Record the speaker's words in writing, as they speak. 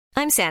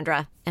I'm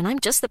Sandra, and I'm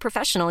just the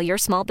professional your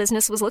small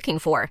business was looking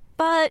for.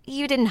 But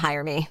you didn't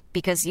hire me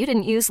because you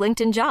didn't use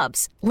LinkedIn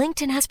Jobs.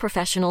 LinkedIn has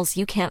professionals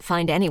you can't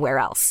find anywhere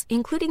else,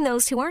 including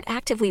those who aren't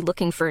actively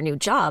looking for a new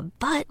job,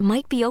 but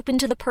might be open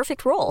to the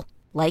perfect role,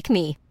 like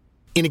me.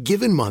 In a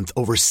given month,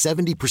 over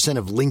 70%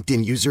 of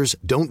LinkedIn users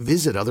don't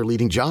visit other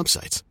leading job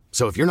sites.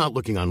 So if you're not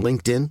looking on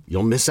LinkedIn,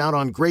 you'll miss out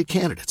on great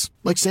candidates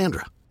like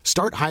Sandra.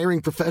 Start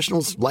hiring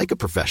professionals like a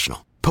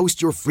professional.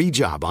 Post your free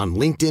job on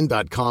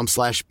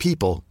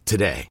linkedin.com/people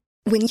today.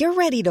 When you're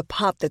ready to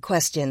pop the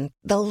question,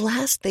 the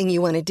last thing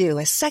you want to do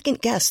is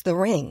second-guess the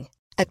ring.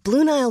 At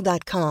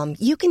BlueNile.com,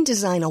 you can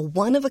design a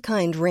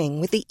one-of-a-kind ring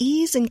with the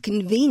ease and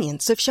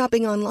convenience of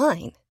shopping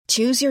online.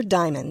 Choose your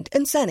diamond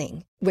and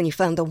setting. When you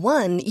find the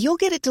one, you'll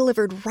get it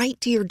delivered right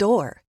to your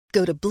door.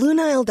 Go to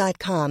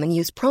BlueNile.com and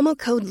use promo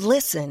code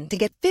LISTEN to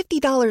get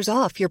 $50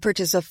 off your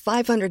purchase of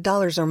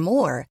 $500 or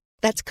more.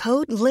 That's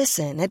code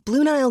LISTEN at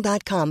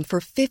BlueNile.com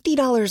for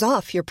 $50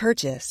 off your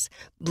purchase.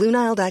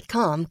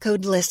 BlueNile.com,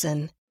 code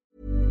LISTEN.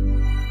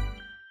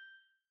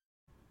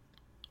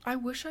 I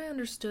wish I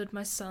understood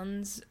my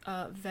son's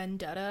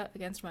vendetta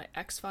against my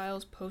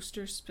X-Files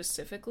poster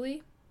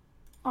specifically.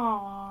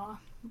 Aww.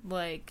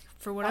 Like,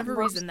 for whatever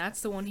reason,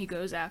 that's the one he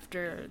goes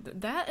after.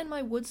 That and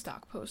my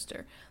Woodstock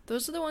poster.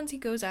 Those are the ones he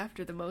goes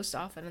after the most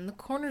often, and the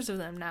corners of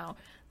them now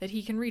that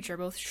he can reach are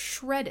both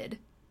shredded.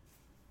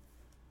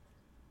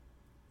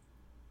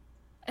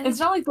 And it's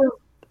not like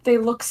they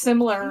look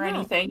similar or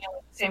anything. You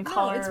know, same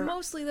color. It's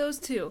mostly those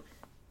two.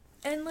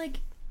 And,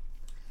 like,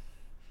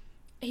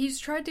 he's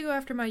tried to go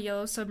after my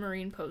Yellow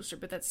Submarine poster,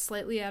 but that's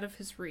slightly out of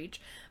his reach.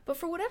 But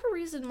for whatever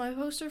reason, my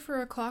poster for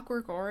A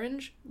Clockwork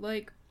Orange,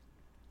 like,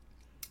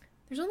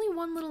 there's only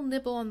one little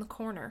nibble on the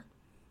corner.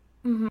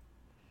 Mm-hmm.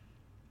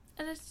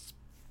 And it's...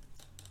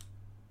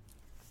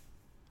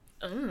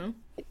 I don't know.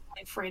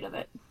 I'm afraid of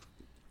it.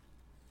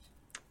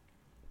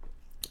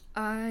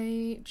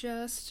 I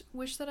just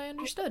wish that I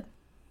understood.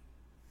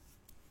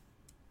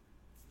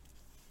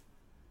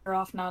 You're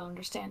off not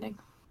understanding.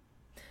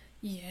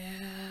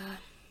 Yeah.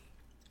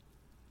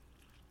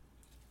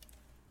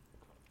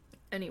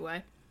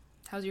 Anyway,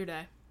 how's your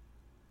day?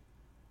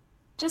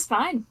 Just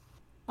fine.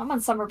 I'm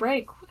on summer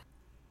break.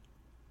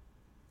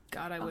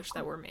 God, I wish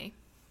that were me.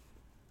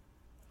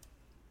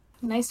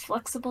 Nice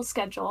flexible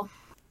schedule.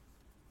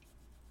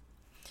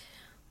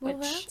 Well,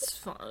 that's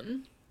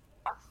fun.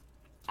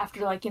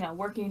 After, like, you know,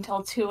 working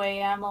until 2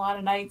 a.m. a lot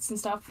of nights and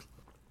stuff.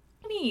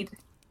 I need.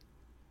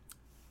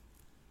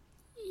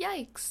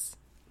 Yikes.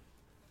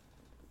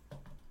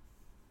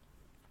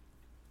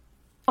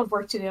 I have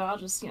work to do. I'll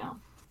just, you know,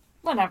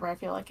 whenever I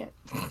feel like it.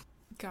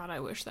 God, I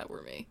wish that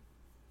were me.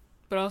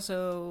 But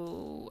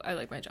also, I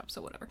like my job,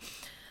 so whatever.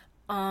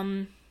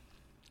 I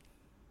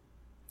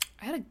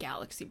had a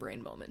galaxy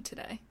brain moment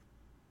today.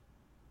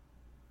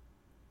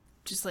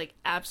 Just, like,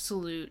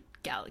 absolute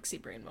galaxy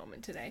brain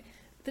moment today.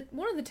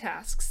 One of the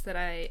tasks that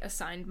I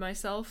assigned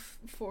myself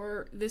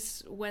for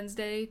this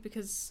Wednesday,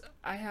 because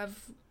I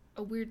have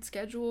a weird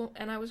schedule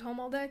and I was home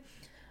all day,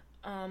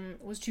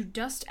 was to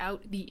dust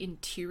out the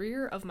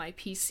interior of my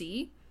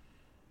PC.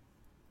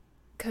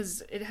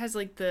 Because it has,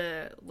 like,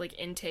 the, like,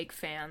 intake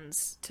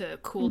fans to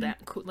cool down,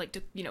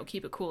 to, you know,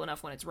 keep it cool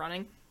enough when it's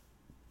running.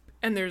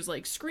 And there's,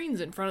 like, screens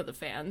in front of the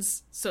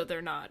fans, so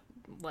they're not,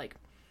 like,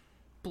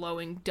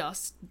 blowing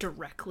dust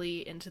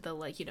directly into the,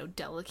 like, you know,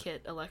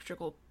 delicate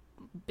electrical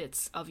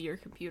bits of your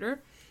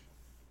computer.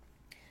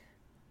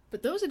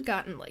 But those had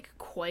gotten, like,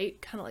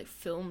 quite kind of, like,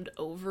 filmed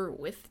over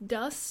with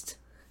dust.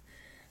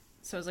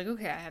 So I was like,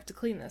 okay, I have to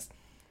clean this.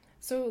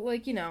 So,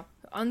 like, you know,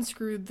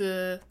 unscrewed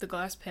the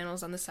glass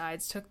panels on the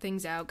sides, took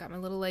things out, got my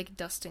little, like,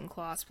 dusting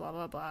cloths, blah,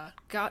 blah, blah.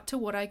 Got to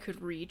what I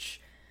could reach.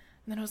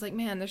 And then I was like,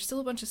 man, there's still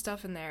a bunch of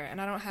stuff in there,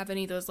 and I don't have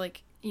any of those,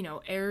 like, you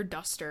know, air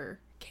duster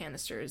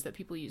canisters that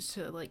people use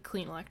to, like,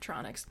 clean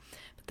electronics.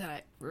 But then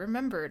I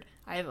remembered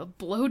I have a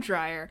blow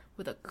dryer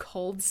with a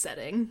cold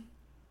setting.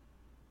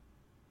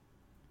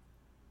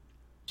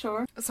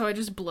 Sure. So I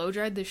just blow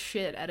dried the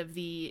shit out of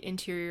the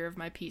interior of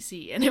my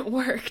PC, and it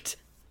worked.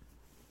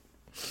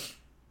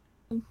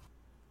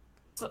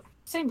 So,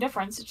 same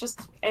difference, it's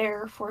just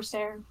air, forced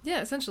air.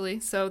 Yeah, essentially.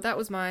 So that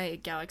was my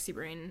galaxy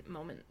brain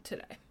moment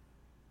today.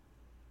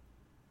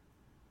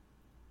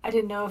 I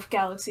didn't know if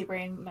galaxy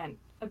brain meant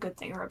a good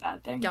thing or a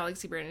bad thing.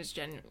 Galaxy brain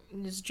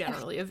is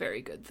generally a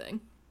very good thing.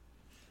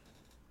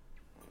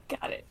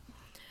 Got it.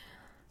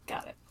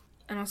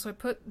 And also I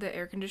put the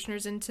air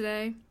conditioners in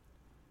today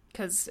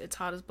because it's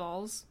hot as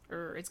balls,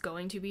 or it's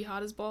going to be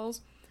hot as balls.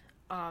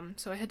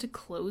 So I had to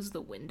close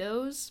the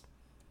windows.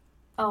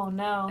 Oh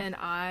no. And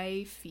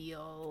I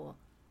feel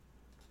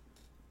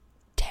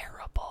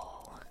terrible.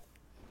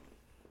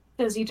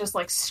 Does he just,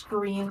 like,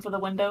 scream for the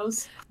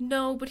windows?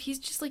 No, but he's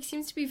just, like,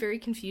 seems to be very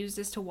confused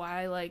as to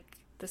why, like,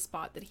 the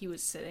spot that he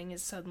was sitting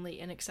is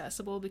suddenly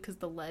inaccessible because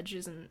the ledge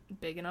isn't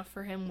big enough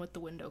for him with the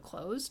window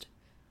closed.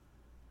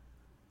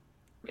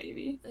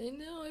 Maybe. I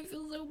know, I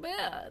feel so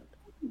bad.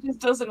 He just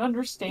doesn't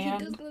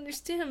understand. He doesn't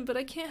understand, but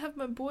I can't have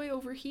my boy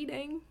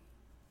overheating.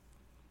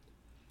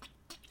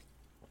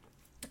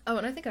 Oh,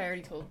 and I think I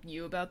already told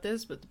you about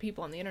this, but the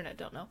people on the internet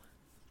don't know.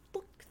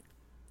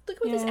 Look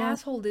what this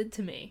asshole did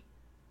to me.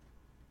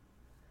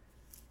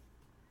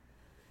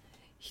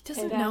 He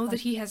doesn't know that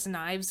he has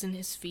knives in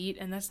his feet,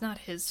 and that's not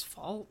his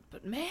fault,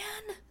 but man!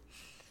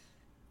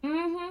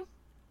 Mm-hmm.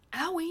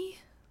 Owie!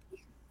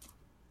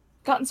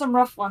 Gotten some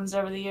rough ones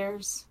over the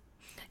years.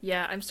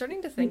 Yeah, I'm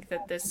starting to think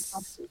that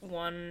this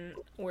one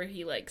where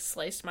he, like,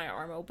 sliced my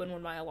arm open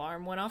when my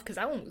alarm went off, because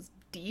that one was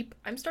deep,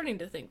 I'm starting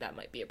to think that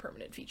might be a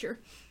permanent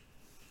feature.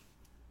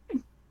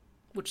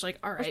 Which, like,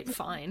 alright,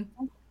 fine.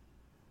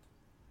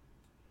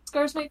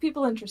 Scars make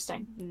people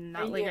interesting.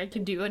 Not like I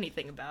can do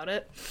anything about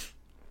it.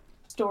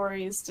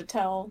 Stories to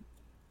tell.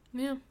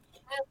 Yeah.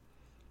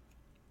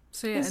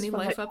 So yeah, any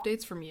life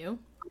updates from you?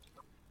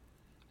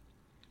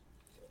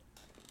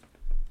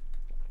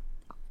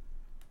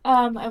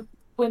 I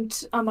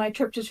went on my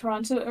trip to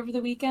Toronto over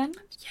the weekend.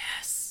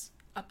 Yes!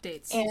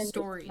 Updates, and,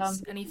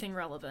 stories, anything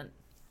relevant.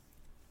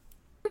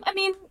 I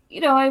mean,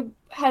 I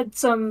had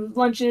some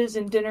lunches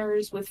and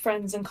dinners with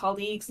friends and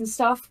colleagues and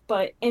stuff,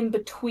 but in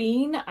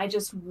between, I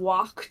just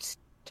walked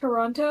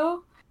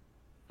Toronto,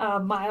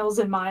 miles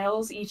and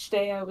miles each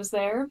day I was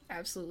there.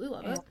 Absolutely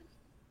love it.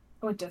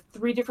 I went to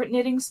 3 different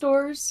knitting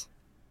stores,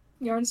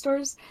 yarn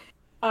stores,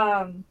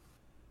 and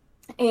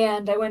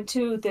I went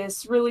to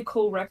this really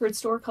cool record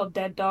store called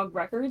Dead Dog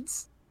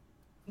Records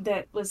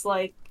that was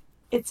like,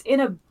 it's in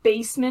a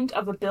basement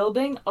of a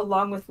building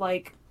along with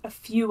like a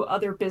few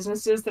other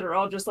businesses that are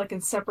all just like in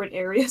separate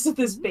areas of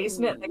this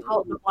basement. Ooh. They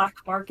call it the Black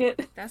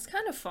Market. That's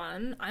kind of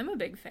fun. I'm a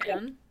big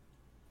fan.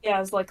 Yeah, it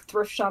was like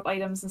thrift shop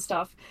items and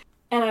stuff.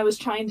 And I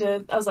was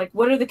like,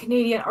 what are the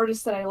Canadian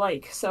artists that I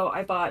like? So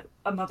I bought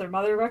a Mother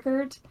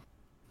record,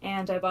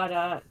 and I bought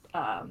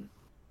a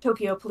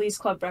Tokyo Police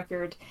Club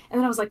record. And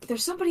then I was like,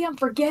 there's somebody I'm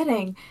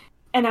forgetting.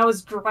 And I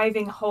was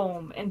driving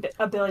home, and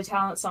a Billy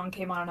Talent song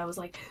came on, and I was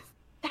like,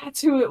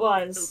 that's who it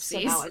was.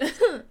 Oopsies. So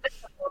now I'm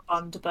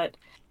bummed, but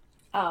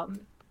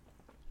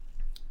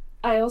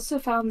I also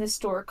found this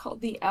store called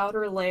The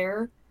Outer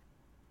Lair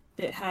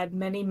that had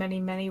many,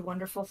 many, many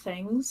wonderful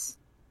things.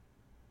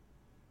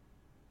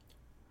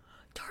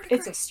 Tardigrade.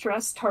 It's a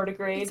stress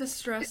tardigrade. It's a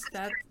stress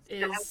that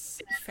is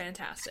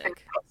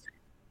fantastic.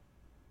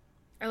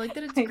 I like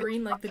that it's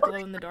green like the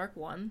glow-in-the-dark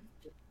one.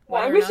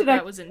 Whether or not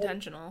that was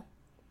intentional.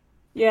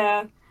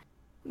 Yeah.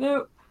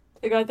 No,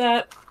 I got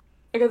that.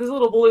 I got this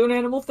little balloon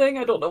animal thing.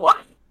 I don't know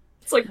why.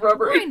 It's like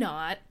rubbery. Why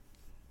not?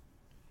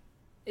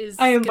 Is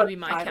gonna be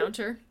my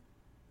counter.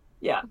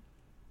 Yeah.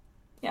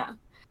 Yeah.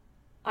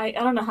 I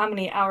don't know how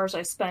many hours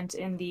I spent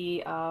in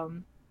the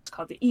it's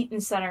called the Eaton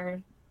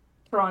Center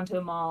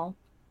Toronto Mall.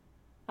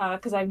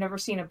 Because I've never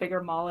seen a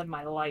bigger mall in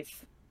my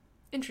life.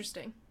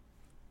 Interesting.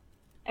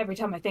 Every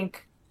time I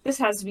think this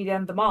has to be the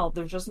end of the mall,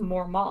 there's just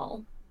more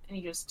mall. And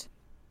you just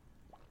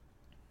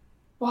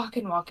walk.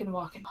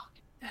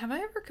 Have I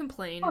ever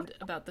complained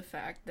about the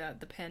fact that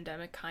the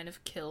pandemic kind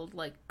of killed,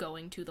 like,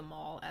 going to the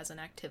mall as an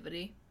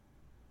activity?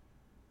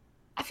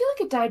 I feel like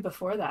it died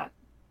before that.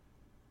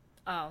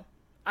 Oh,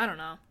 I don't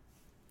know.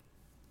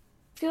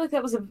 I feel like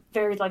that was a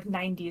very, like,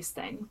 90s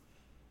thing.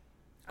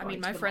 I mean,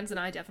 my friends and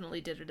I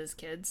definitely did it as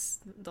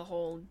kids. The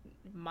whole,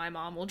 my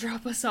mom will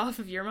drop us off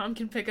if your mom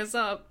can pick us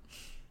up.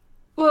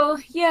 Well,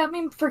 yeah, I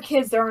mean, for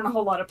kids, there aren't a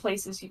whole lot of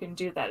places you can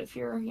do that if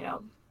you're,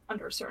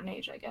 under a certain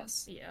age, I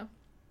guess. Yeah.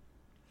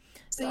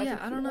 So yeah,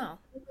 I don't know.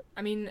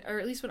 I mean, or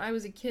at least when I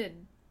was a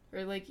kid,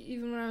 or, like,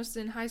 even when I was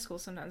in high school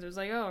sometimes, it was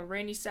like, oh, a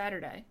rainy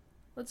Saturday.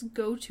 Let's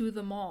go to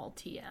the mall,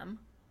 TM.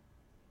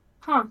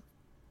 Huh.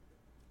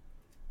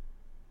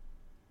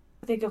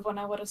 I think of when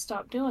I would have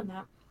stopped doing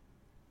that.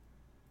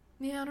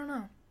 Yeah, I don't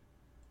know.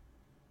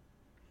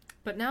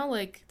 But now,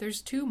 like,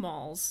 there's 2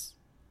 malls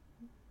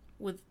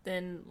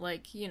within,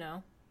 like,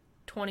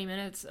 20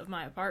 minutes of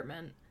my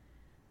apartment.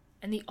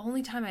 And the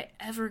only time I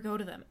ever go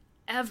to them,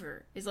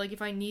 ever, is, like, if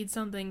I need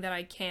something that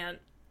I can't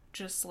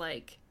just,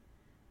 like,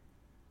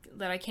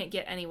 that I can't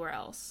get anywhere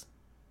else.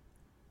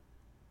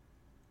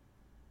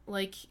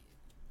 Like,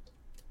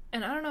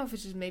 and I don't know if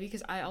it's just maybe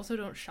because I also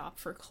don't shop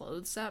for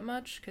clothes that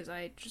much, because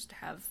I just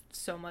have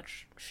so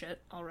much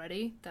shit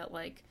already that,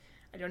 like,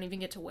 I don't even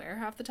get to wear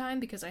half the time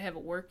because I have a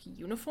work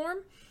uniform.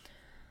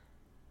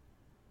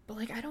 But,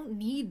 like, I don't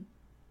need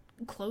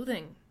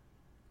clothing.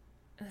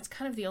 And that's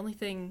kind of the only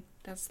thing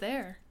that's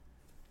there.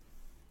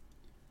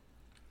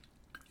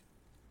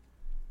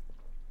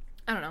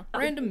 I don't know.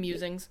 Random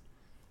musings.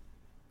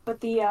 But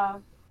the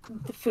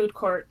food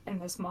court in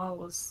this mall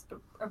was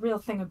a real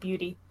thing of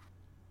beauty.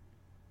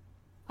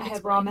 I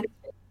had ramen.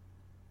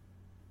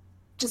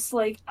 Just,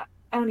 like, I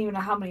don't even know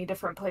how many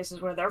different places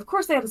were there. Of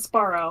course they had a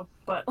Sparrow,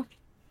 but...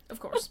 Of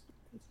course.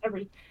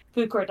 Every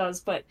food court does,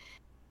 but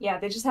yeah,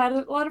 they just had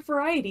a lot of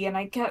variety, and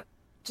I kept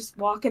just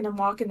walking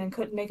and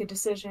couldn't make a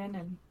decision,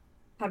 and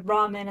had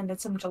ramen and then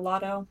some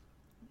gelato.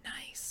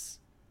 Nice.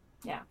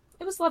 Yeah,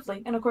 it was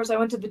lovely. And of course I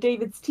went to the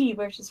David's Tea,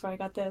 which is where I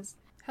got this.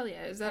 Hell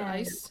yeah, is that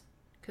ice?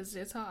 Because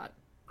it's hot.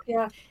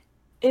 Yeah,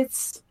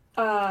 it's,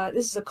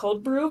 this is a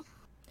cold brew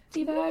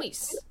tea bag.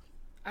 Nice.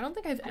 I don't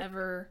think I've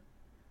ever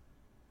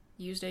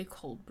used a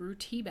cold brew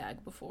tea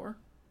bag before.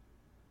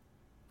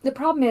 The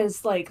problem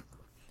is, like,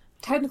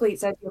 technically it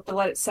says you have to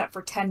let it set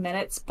for 10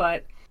 minutes,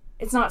 but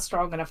it's not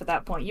strong enough at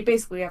that point. You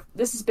basically have,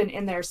 this has been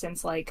in there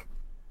since, like,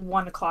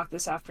 1 o'clock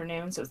this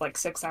afternoon, so it's like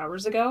 6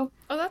 hours ago.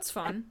 Oh, that's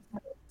fun.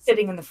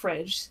 Sitting in the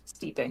fridge,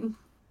 steeping.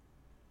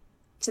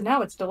 So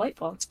now it's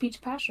delightful. It's peach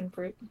passion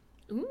fruit.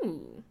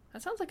 Ooh,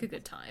 that sounds like a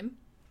good time.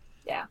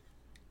 Yeah.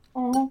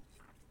 Oh.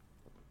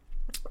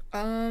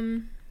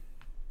 And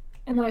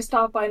then I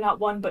stopped by not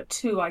one, but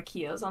 2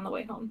 IKEAs on the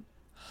way home.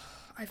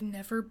 I've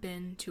never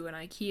been to an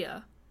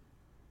IKEA.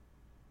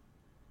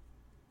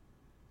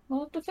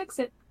 We'll have to fix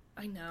it.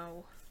 I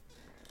know.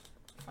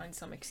 Find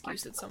some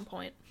excuse at some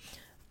point.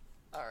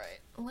 Alright,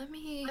 let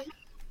me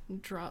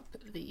drop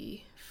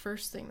the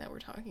first thing that we're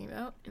talking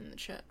about in the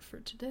chat for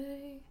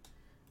today.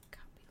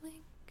 Copy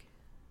link.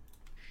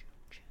 Show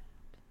chat.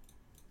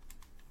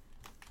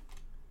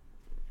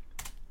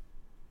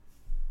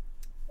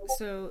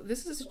 So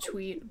this is a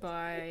tweet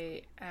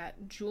by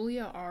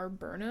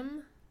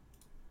 @JuliaR.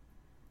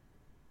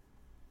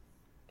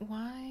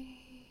 Why?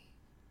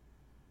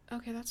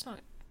 Okay, that's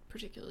not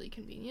particularly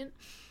convenient.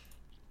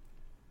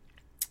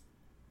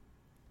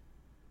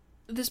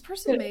 This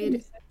person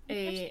made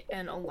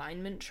an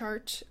alignment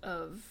chart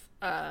of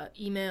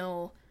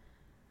email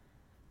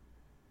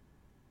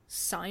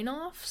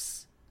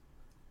sign-offs.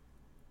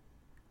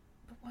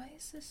 But why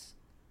is this?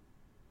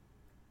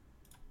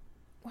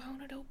 Why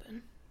won't it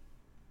open?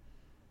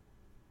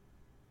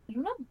 I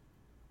don't know.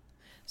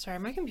 Sorry,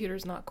 my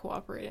computer's not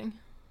cooperating.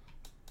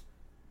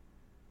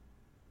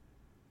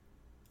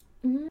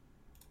 Mm-hmm.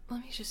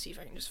 Let me just see if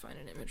I can just find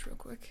an image real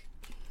quick.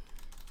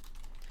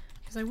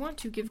 Because I want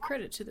to give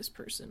credit to this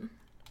person.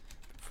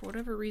 For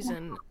whatever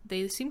reason,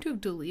 they seem to have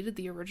deleted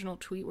the original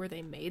tweet where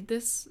they made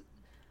this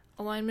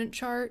alignment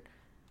chart.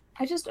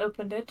 I just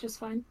opened it just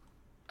fine.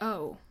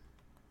 Oh.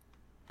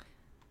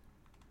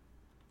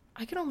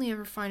 I can only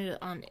ever find it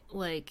on,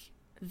 like,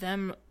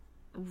 them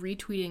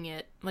retweeting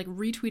it, like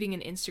retweeting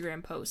an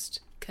Instagram post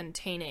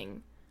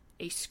containing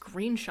a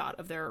screenshot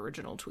of their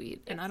original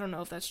tweet. And I don't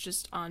know if that's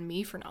just on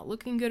me for not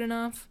looking good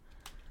enough.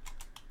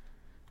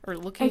 Or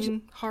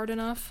looking hard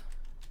enough.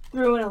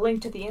 Threw in a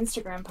link to the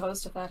Instagram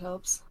post if that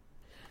helps.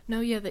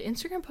 No, yeah, the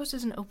Instagram post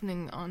isn't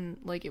opening on,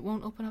 like, it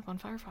won't open up on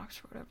Firefox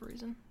for whatever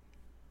reason.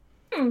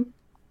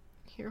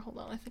 Here, hold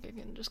on, I think I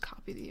can just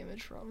copy the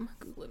image from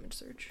Google Image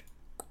Search.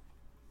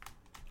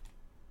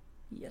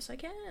 Yes, I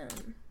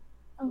can.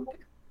 Okay.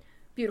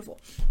 Beautiful.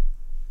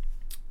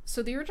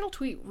 So the original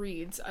tweet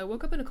reads, I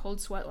woke up in a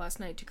cold sweat last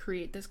night to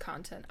create this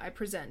content. I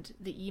present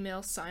the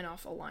email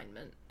sign-off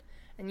alignment.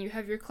 And you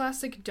have your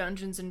classic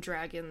Dungeons and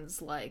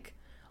Dragons, like,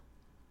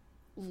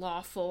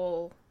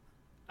 lawful,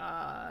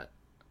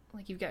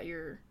 like, you've got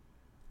your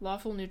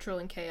lawful, neutral,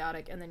 and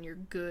chaotic, and then your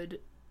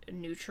good,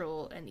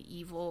 neutral, and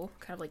evil,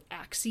 kind of like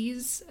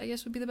axes, I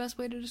guess would be the best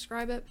way to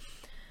describe it.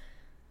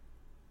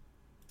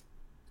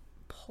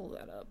 Pull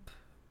that up.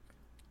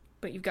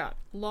 But you've got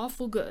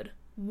lawful good,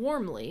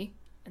 warmly,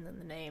 and then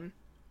the name,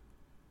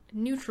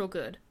 neutral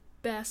good,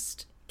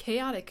 best,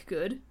 chaotic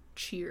good,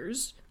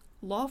 cheers,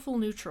 lawful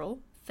neutral,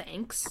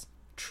 thanks,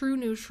 true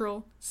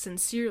neutral,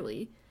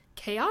 sincerely,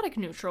 chaotic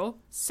neutral,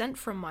 sent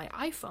from my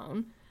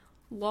iPhone,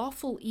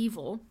 lawful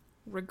evil,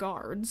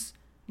 regards,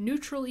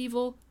 neutral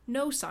evil,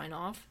 no sign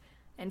off,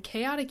 and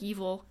chaotic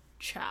evil,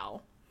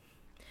 ciao.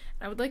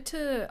 I would like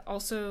to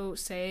also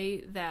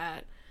say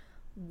that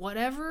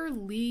whatever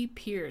Lee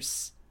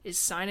Pierce is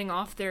signing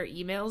off their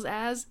emails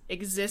as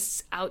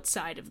exists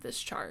outside of this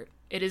chart.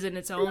 It is in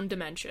its own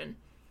dimension.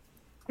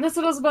 That's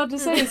what I was about to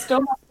say. Still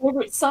my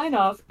favorite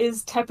sign-off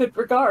is tepid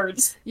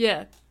regards.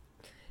 Yeah.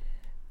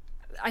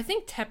 I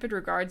think tepid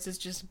regards is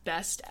just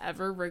best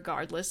ever,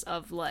 regardless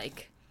of,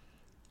 like,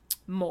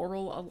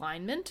 moral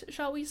alignment,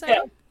 shall we say?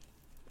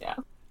 Yeah.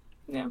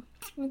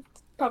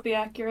 It's probably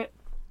accurate.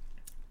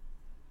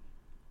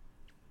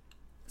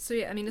 So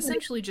yeah, I mean,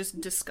 essentially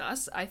just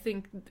discuss. I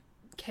think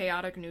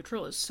chaotic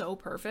neutral is so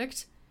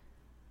perfect.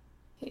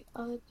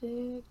 Chaotic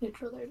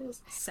neutral, there it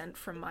is. Sent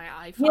from my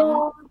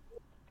iPhone.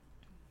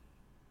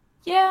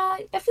 Yeah,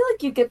 I feel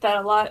like you get that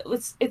a lot.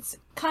 It's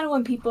kind of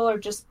when people are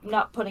just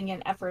not putting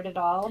in effort at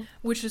all.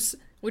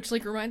 Which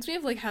like reminds me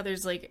of like how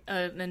there's like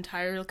an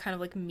entire kind of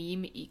like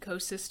meme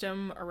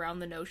ecosystem around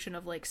the notion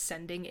of like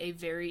sending a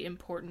very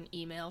important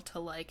email to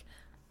like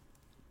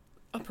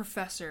a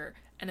professor,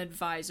 an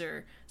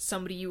advisor,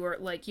 somebody you are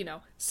like, you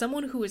know,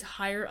 someone who is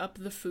higher up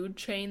the food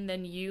chain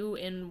than you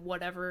in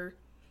whatever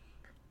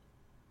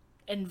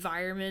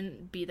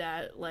environment, be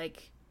that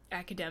like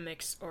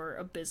academics or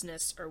a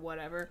business or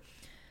whatever.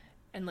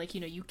 And like,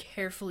 you know, you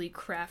carefully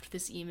craft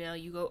this email,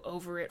 you go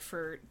over it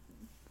for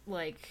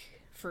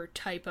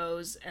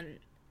typos and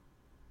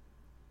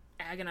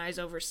agonize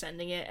over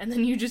sending it, and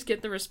then you just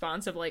get the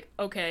response of like,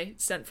 okay,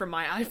 sent from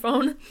my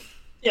iPhone.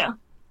 Yeah.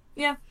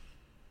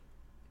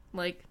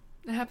 Like,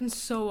 it happens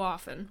so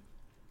often.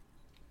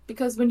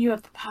 Because when you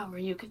have the power,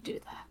 you can do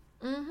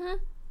that. Mm-hmm.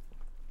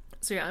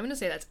 So yeah, I'm gonna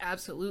say that's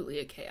absolutely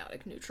a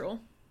chaotic neutral.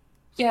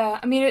 Yeah,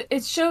 I mean,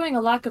 it's showing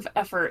a lack of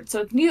effort,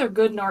 so it's neither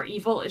good nor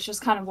evil, it's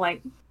just kind of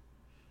like,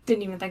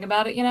 didn't even think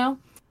about it, you know?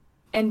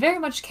 and very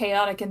much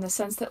chaotic in the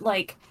sense that,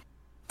 like,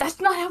 that's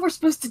not how we're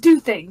supposed to do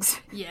things.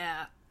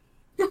 Yeah.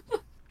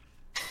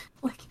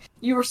 Like,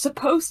 you were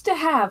supposed to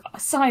have a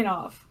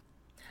sign-off.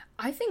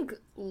 I think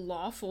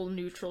lawful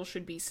neutral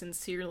should be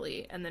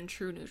sincerely, and then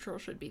true neutral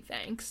should be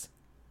thanks.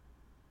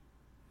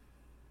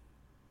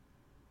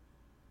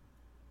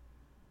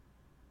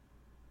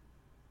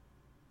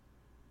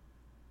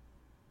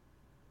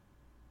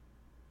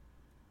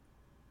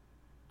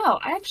 Oh,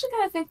 I actually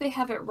kind of think they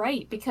have it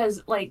right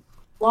because, like,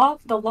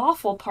 the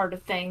lawful part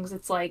of things,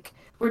 it's like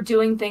we're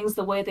doing things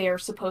the way they are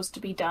supposed to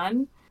be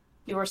done.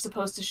 You are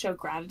supposed to show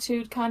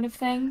gratitude, kind of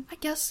thing. I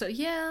guess so.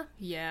 Yeah.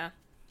 Yeah.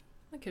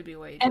 That could be a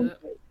way to do And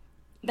it.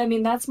 I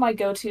mean, that's my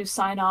go-to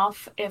sign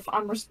off if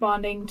I'm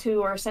responding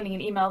to or sending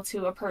an email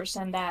to a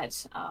person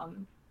that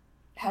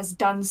has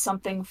done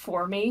something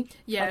for me.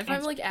 Yeah, Like if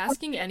I'm, like,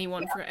 asking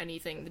anyone yeah, for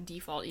anything, the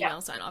default yeah, email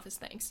sign-off is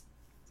thanks.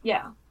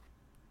 yeah.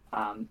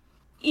 Um,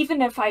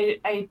 Even if I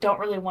don't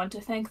really want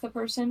to thank the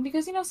person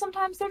because, you know,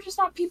 sometimes they're just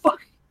not people.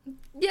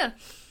 Yeah.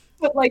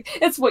 But, like,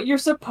 it's what you're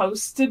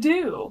supposed to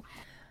do.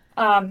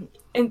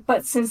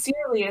 But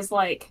sincerely is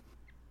like,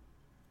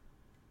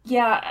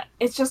 yeah,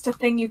 it's just a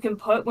thing you can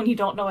put when you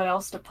don't know what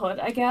else to put,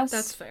 I guess.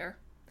 That's fair.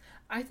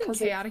 I think 'Cause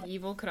chaotic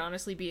evil could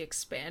honestly be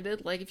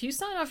expanded. Like, if you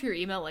sign off your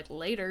email, like,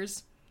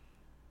 laters,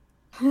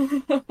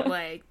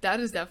 like, that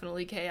is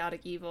definitely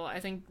chaotic evil. I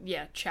think,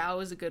 yeah, ciao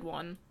is a good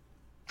one.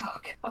 Oh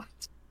god.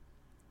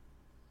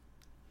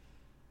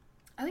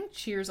 I think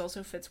cheers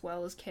also fits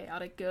well as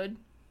chaotic good.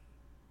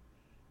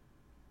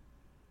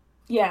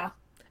 Yeah.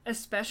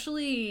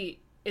 Especially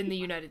in the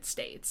United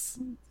States.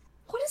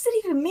 What does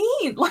it even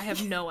mean? I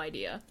have no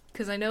idea.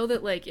 Because I know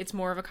that, like, it's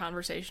more of a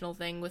conversational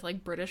thing with,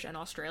 like, British and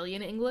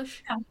Australian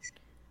English.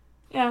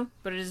 Yeah.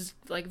 But it is,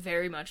 like,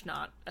 very much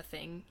not a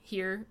thing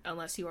here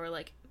unless you are,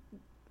 like,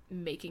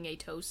 making a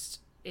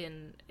toast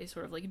in a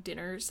sort of, like,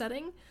 dinner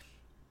setting.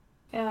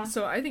 Yeah.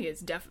 So I think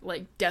it's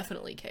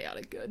definitely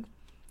chaotic good.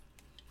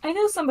 I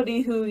know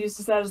somebody who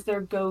uses that as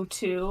their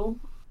go-to.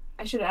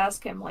 I should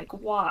ask him, like,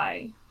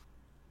 why?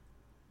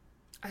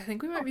 I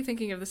think we might be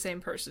thinking of the same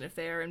person if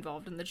they are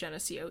involved in the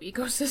Geneseo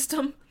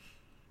ecosystem.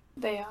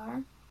 They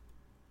are.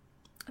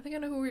 I think I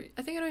know who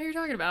you're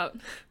talking about.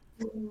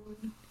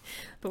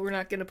 But we're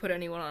not going to put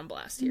anyone on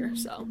blast here.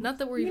 So, not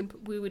that we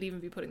would even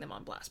be putting them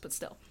on blast, but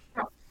still.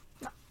 No.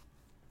 No.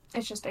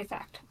 It's just a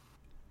fact.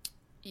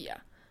 Yeah.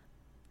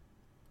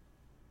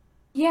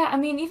 Yeah, I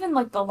mean, even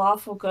like the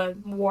lawful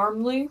good,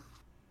 warmly.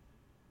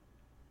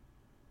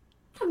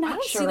 I'm I not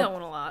don't sure. see that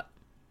one a lot.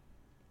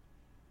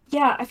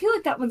 Yeah, I feel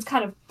like that one's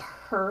kind of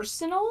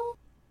personal.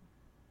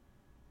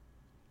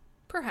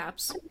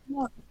 Perhaps.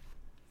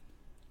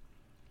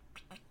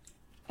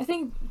 I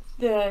think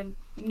the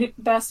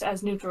best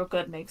as neutral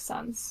good makes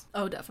sense.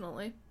 Oh,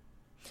 definitely.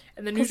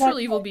 And the 'Cause neutral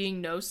that- evil being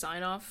no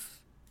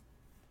sign-off,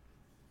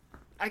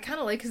 I kind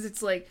of like, because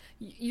it's like,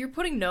 you're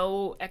putting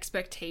no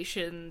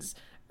expectations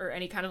or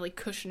any kind of, like,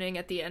 cushioning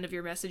at the end of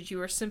your message.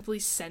 You are simply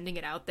sending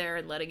it out there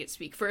and letting it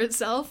speak for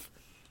itself.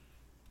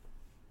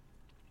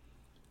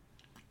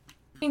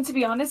 I mean, to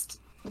be honest,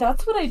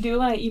 that's what I do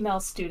when I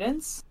email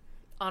students.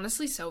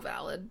 Honestly, so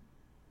valid.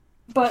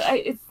 But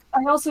I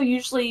also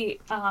usually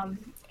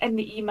in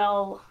the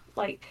email,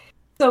 like,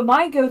 so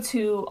my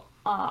go-to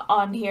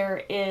on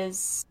here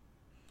is,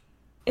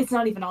 it's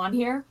not even on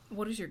here.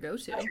 What is your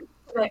go-to?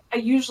 I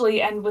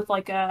usually end with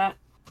like a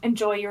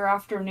enjoy your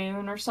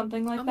afternoon or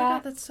something like Oh my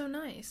that. god, that's so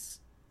nice.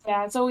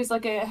 Yeah, it's always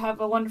like a have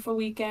a wonderful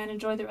weekend,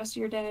 enjoy the rest of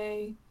your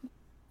day,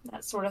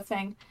 that sort of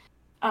thing.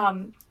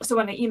 So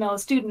when I email a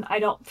student,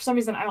 for some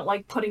reason I don't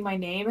like putting my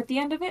name at the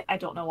end of it. I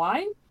don't know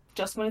why,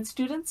 just when it's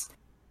students.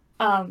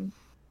 And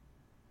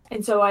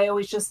so I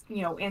always just,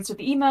 answer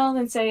the email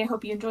and say, I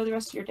hope you enjoy the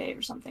rest of your day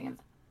or something.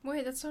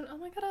 Wait, oh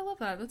my god, I love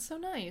that. That's so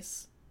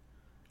nice.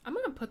 I'm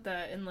gonna put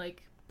that in,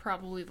 like,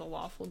 probably the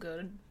lawful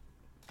good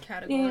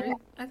category. Yeah.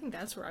 I think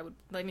that's where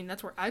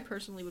that's where I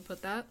personally would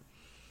put that.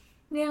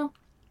 Yeah.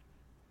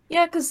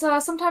 Yeah, because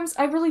sometimes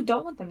I really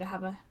don't want them to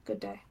have a good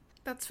day.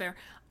 That's fair.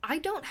 I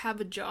don't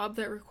have a job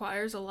that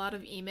requires a lot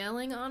of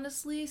emailing,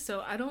 honestly, so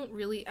I don't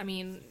really,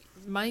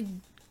 my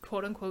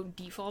quote-unquote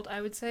default,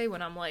 I would say,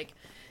 when I'm, like,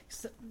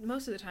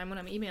 most of the time when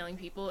I'm emailing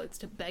people, it's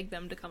to beg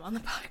them to come on the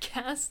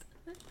podcast.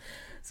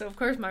 So, of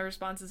course, my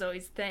response is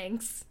always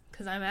thanks,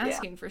 because I'm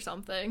asking for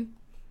something.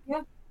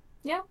 Yeah.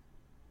 Yeah.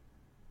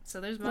 So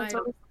there's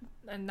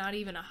not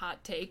even a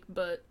hot take,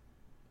 but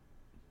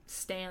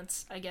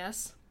stance, I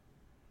guess,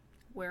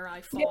 where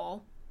I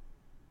fall.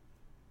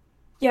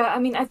 Yeah,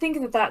 I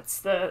think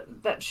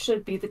that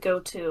should be the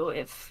go-to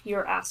if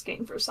you're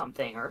asking for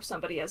something or if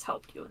somebody has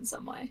helped you in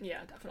some way.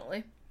 Yeah,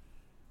 definitely.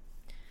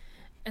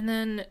 And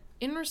then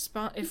in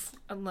response,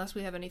 unless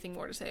we have anything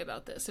more to say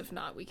about this, if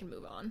not, we can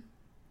move on.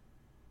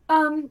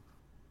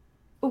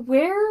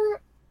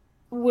 Where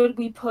would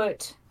we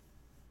put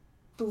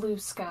blue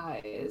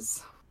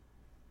skies?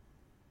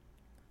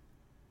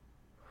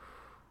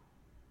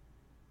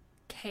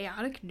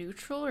 Chaotic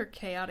neutral or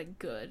chaotic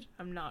good?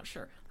 I'm not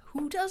sure.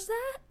 Who does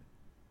that?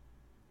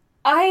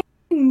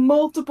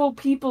 Multiple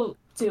people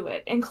do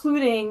it,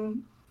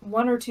 including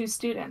one or two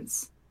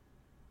students.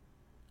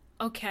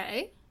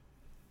 Okay.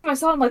 I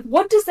saw, I'm like,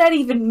 what does that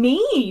even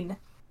mean?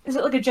 Is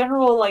it like a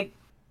general, like,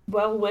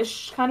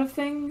 well-wish kind of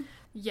thing?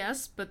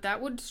 Yes, but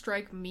that would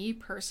strike me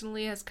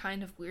personally as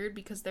kind of weird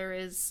because there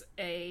is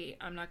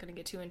I'm not going to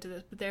get too into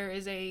this, but there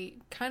is a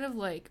kind of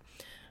like,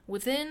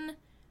 within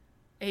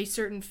a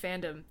certain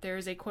fandom, there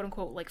is a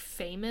quote-unquote, like,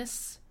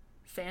 famous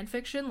fan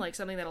fiction, like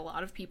something that a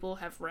lot of people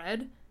have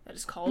read, that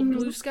is called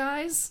Blue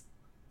Skies.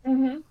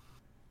 Mm-hmm.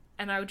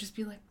 And I would just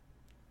be like,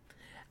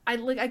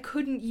 I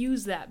couldn't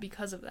use that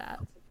because of that.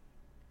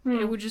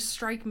 It would just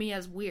strike me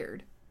as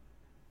weird.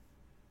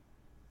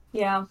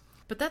 Yeah.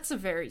 But that's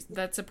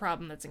a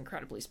problem that's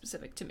incredibly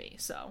specific to me,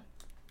 so.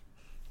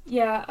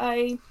 Yeah,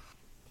 I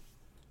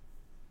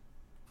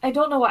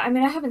don't know why. I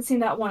mean, I haven't seen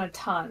that one a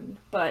ton,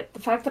 but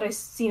the fact that I've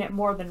seen it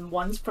more than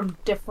once from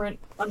different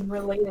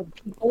unrelated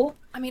people.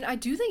 I mean, I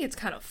do think it's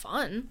kind of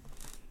fun.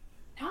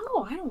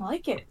 No, I don't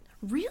like it.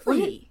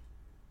 Really?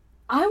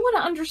 I want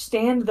to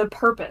understand the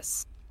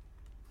purpose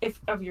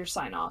of your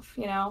sign off,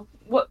 you know?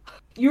 What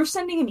you're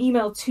sending an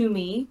email to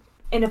me,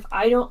 and if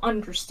I don't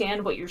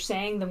understand what you're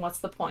saying, then what's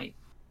the point?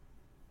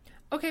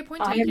 Okay,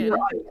 point taken.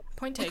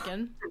 Point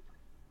taken.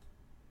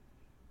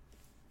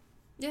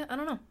 Yeah, I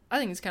don't know. I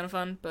think it's kind of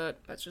fun, but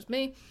that's just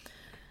me.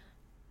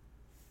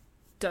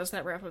 Does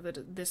that wrap up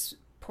this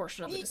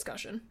portion of the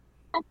discussion?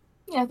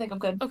 Yeah, I think I'm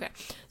good. Okay,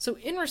 so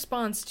in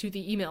response to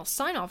the email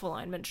sign-off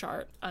alignment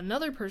chart,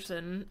 another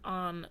person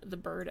on the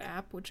Bird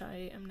app, which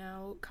I am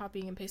now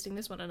copying and pasting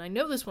this one, and I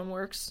know this one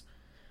works,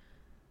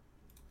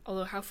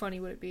 although how funny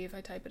would it be if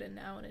I type it in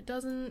now and it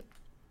doesn't?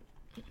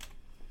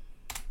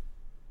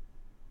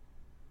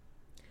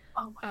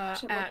 Oh my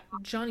gosh, At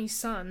Johnny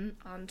Sun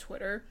on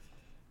Twitter,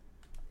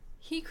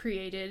 he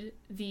created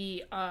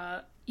the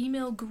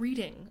email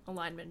greeting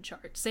alignment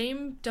chart.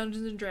 Same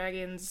Dungeons and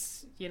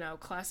Dragons,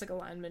 classic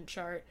alignment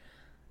chart.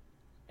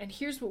 And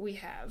here's what we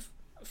have.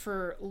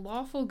 For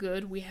lawful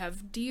good, we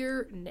have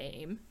dear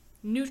name,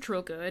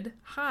 neutral good,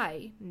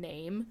 hi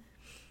name,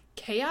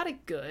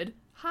 chaotic good,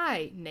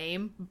 hi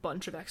name,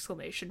 bunch of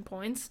exclamation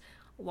points,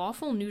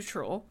 lawful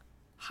neutral,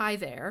 hi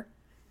there,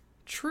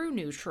 true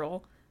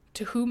neutral,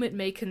 to whom it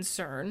may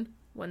concern,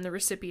 when the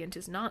recipient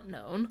is not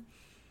known,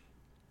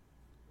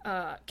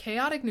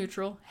 chaotic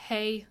neutral,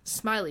 hey,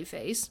 smiley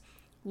face,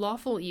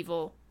 lawful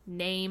evil,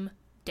 name,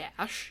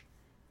 dash,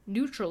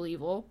 neutral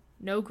evil,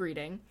 no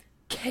greeting,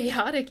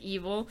 chaotic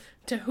evil,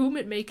 to whom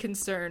it may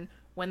concern,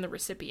 when the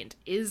recipient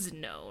is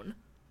known.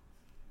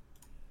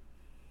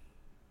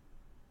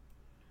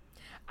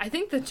 I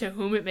think that to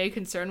whom it may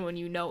concern, when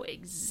you know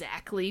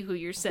exactly who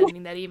you're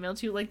sending that email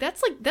to,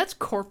 that's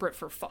corporate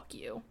for fuck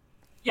you.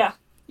 Yeah.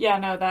 Yeah,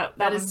 no,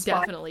 that is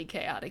definitely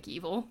chaotic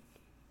evil.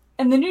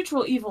 And the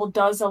neutral evil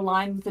does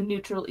align with the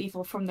neutral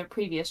evil from the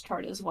previous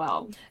chart as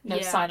well. No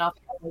sign off,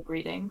 no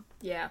greeting.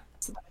 Yeah.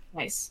 So that's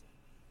nice.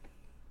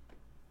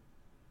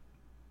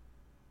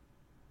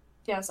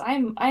 Yes, I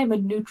am a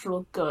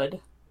neutral good.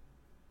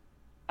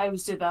 I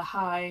always do the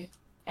hi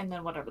and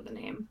then whatever the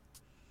name.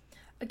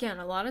 Again,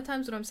 a lot of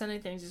times when I'm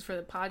sending things is for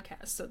the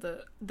podcast, so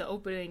the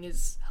opening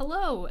is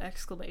hello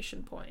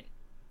exclamation point.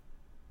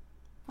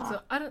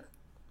 So I don't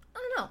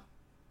know.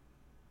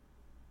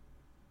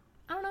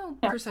 I don't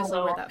know precisely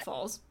where that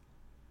falls.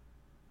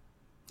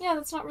 Yeah,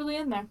 that's not really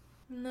in there.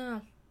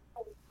 No.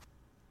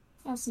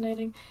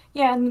 Fascinating.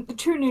 Yeah, and the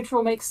true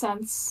neutral makes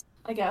sense,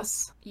 I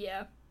guess.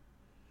 Yeah.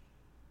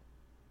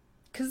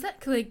 Cause that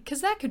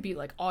could be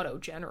like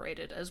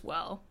auto-generated as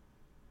well.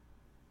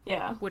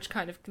 Yeah. Which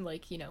kind of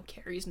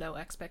carries no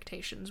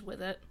expectations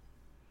with it.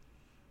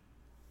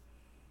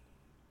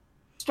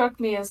 Struck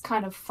me as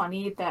kind of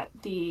funny that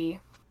the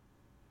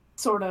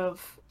sort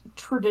of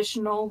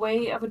traditional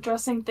way of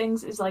addressing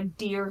things is like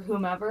dear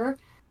whomever,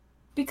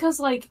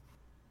 because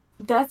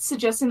that's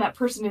suggesting that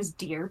person is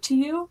dear to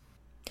you.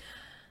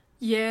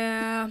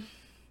 Yeah.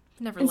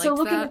 Never and liked so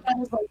looking that. at that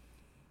as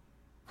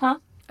huh?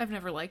 I've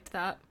never liked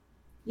that.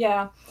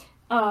 Yeah.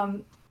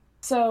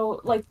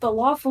 So the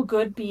lawful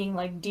good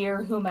being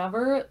dear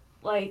whomever,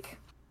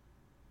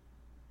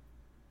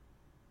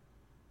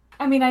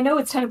 I mean, I know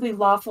it's technically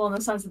lawful in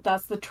the sense that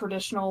that's the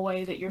traditional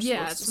way that you're supposed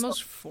to. Yeah, it's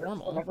most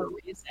formal. For whatever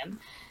reason.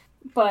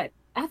 But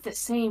at the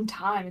same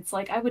time, it's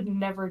I would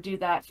never do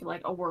that for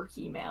a work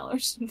email or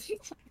something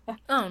like that.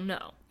 Oh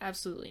no,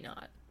 absolutely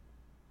not.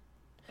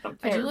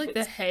 I do like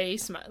the hey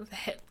smile,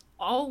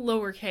 all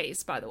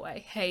lowercase, by the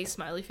way. Hey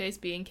smiley face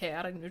being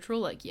chaotic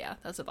neutral, yeah,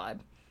 that's a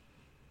vibe.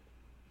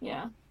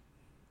 Yeah.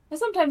 I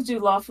sometimes do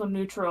lawful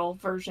neutral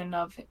version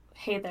of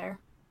hey there.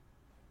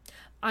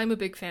 I'm a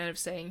big fan of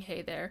saying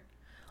hey there.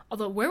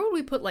 Although, where would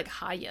we put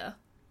hiya?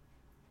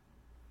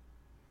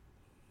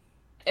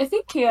 I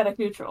think chaotic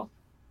neutral.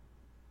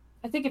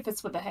 I think it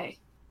fits with the hey.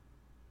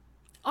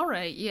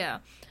 Alright, yeah.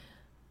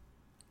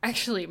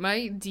 Actually,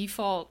 my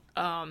default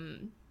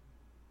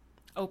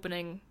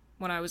opening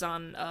when I was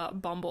on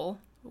Bumble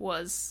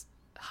was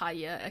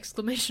hiya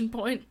exclamation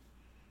point.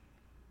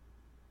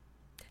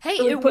 Hey,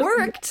 So it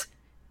worked!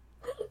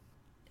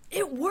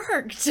 It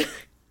worked!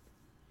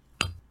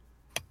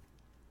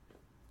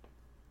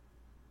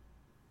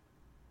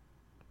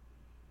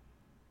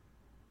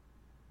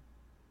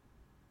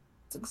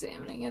 It's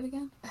examining it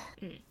again.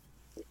 Mm.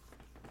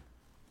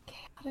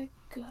 Chaotic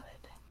good.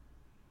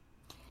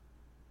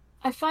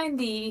 I find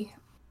it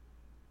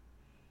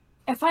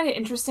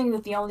interesting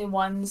that the only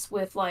ones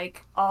with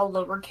like all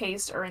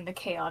lowercase are in the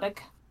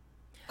chaotic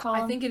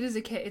column. I think it is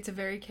it's a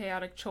very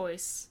chaotic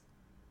choice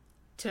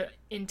to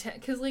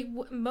intend, because like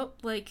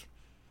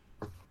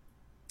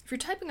if you're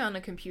typing on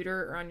a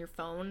computer or on your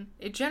phone,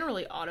 it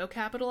generally auto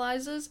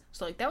capitalizes.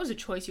 So like that was a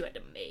choice you had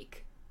to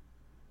make.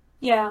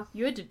 Yeah.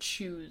 You had to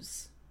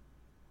choose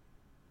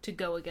to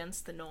go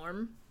against the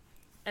norm,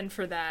 and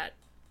for that,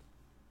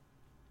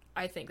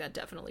 I think that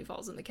definitely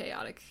falls in the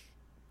chaotic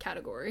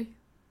category.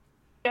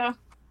 Yeah.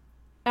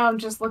 Now I'm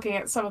just looking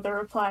at some of the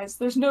replies.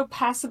 There's no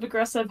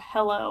passive-aggressive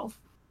hello.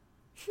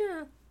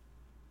 Yeah.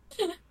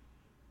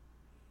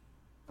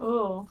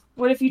 Oh.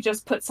 What if you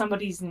just put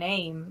somebody's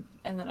name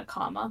and then a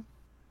comma?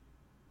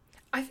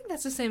 I think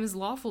that's the same as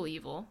lawful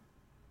evil.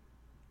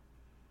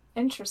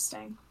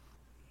 Interesting.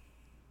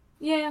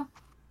 Yeah.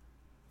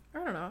 I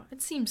don't know.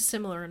 It seems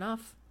similar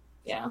enough.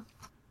 Yeah.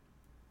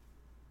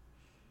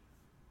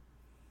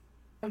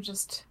 I'm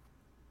just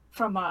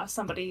from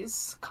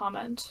somebody's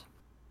comment.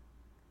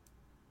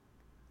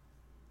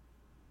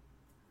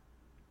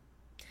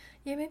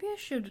 Yeah, maybe I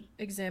should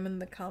examine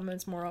the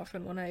comments more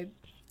often when I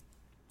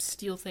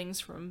steal things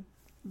from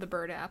the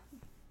Bird app,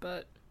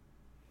 but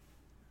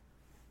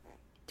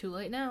too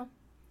late now.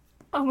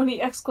 How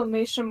many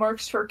exclamation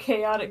marks for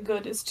chaotic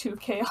good is too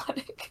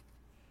chaotic?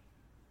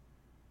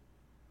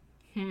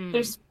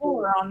 There's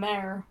 4 on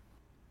there.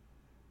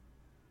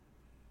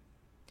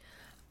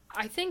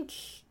 I think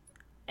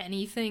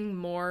anything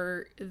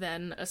more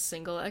than a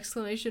single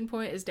exclamation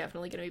point is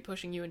definitely going to be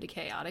pushing you into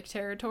chaotic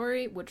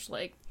territory, which,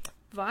 like,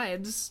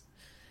 vibes.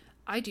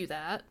 I do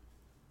that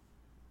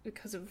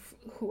because of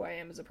who I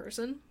am as a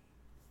person.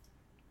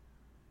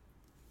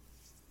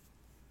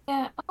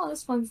 Yeah, oh,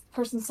 this one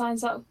person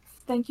signs up.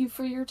 Thank you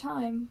for your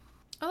time.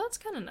 Oh, that's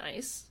kind of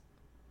nice.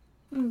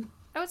 Hmm.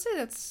 I would say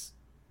that's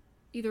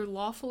either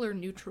lawful or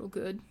neutral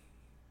good.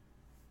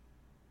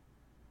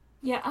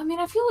 Yeah, I mean,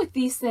 I feel like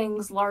these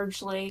things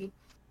largely,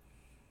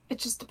 it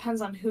just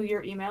depends on who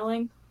you're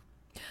emailing.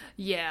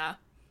 Yeah.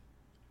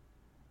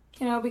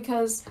 You know,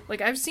 because... Like,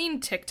 I've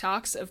seen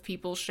TikToks of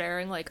people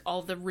sharing, like,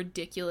 all the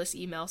ridiculous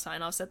email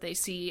sign-offs that they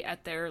see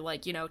at their,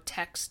 like, you know,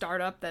 tech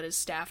startup that is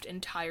staffed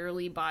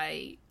entirely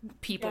by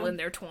people in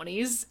their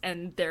 20s,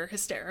 and they're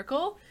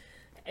hysterical.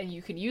 And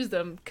you can use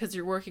them because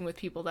you're working with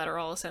people that are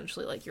all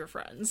essentially, like, your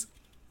friends.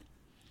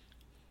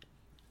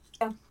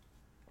 Yeah.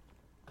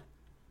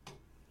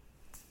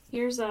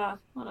 Here's hold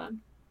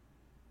on.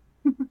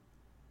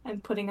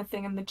 I'm putting a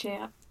thing in the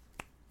chat.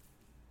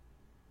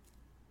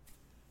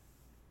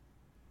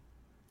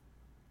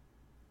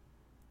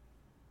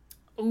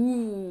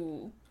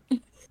 Ooh.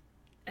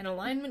 An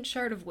alignment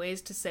chart of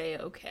ways to say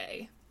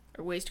okay.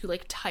 Or ways to,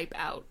 like, type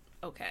out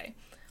okay.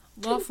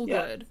 Lawful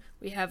good.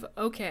 We have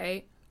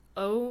okay,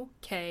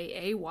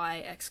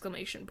 O-K-A-Y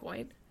exclamation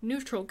point.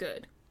 Neutral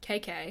good,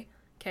 K-K.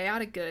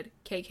 Chaotic good,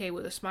 KK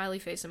with a smiley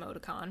face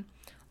emoticon.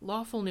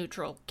 Lawful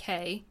neutral,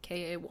 K,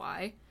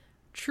 K-A-Y.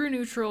 True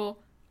neutral,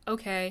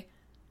 okay,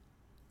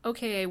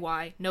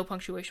 O-K-A-Y, no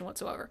punctuation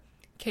whatsoever.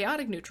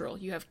 Chaotic neutral,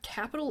 you have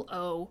capital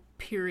O,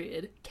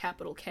 period,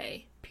 capital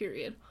K,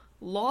 period.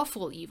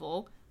 Lawful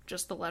evil,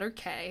 just the letter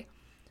K.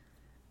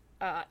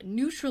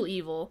 Neutral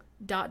evil,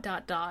 dot,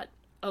 dot, dot,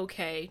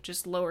 okay,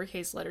 just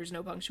lowercase letters,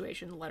 no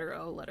punctuation, letter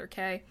O, letter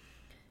K.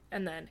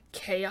 And then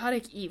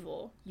chaotic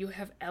evil, you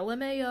have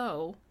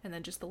LMAO, and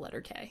then just the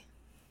letter K.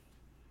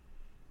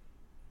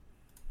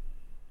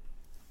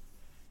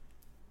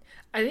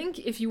 I think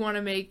if you want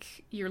to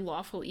make your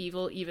lawful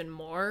evil even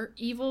more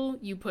evil,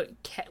 you put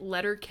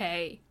letter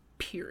K,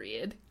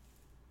 period.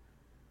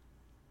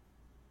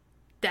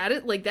 That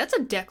is, like, that's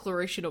a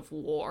declaration of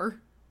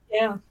war.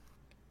 Yeah.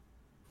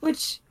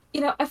 Which,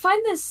 you know, I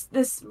find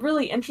this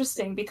really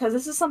interesting because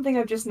this is something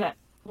I've just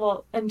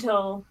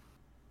until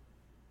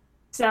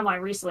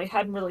semi-recently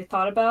hadn't really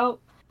thought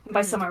about. And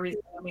by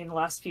semi-recently, I mean the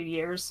last few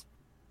years.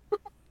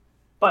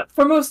 But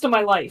for most of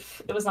my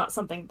life, it was not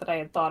something that I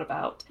had thought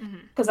about.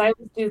 Because I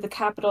always do the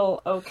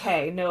capital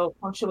OK, no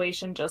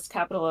punctuation, just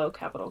capital O,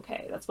 capital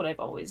K. That's what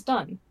I've always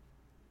done.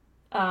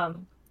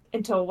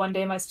 Until one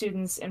day my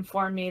students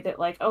informed me that,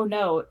 like, oh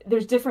no,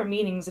 there's different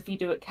meanings if you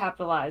do it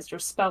capitalized or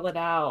spell it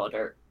out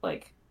or,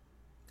 like...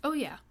 Oh,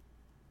 yeah.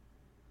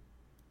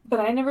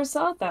 But I never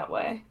saw it that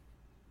way.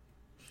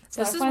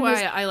 So this is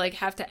why I, like,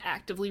 have to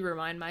actively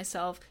remind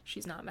myself,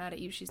 she's not mad at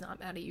you, she's not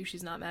mad at you,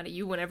 she's not mad at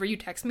you, whenever you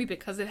text me,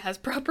 because it has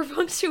proper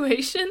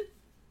punctuation.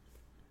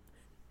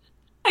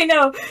 I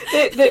know.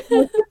 They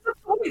told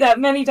me that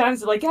many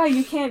times. They're like, yeah,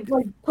 you can't,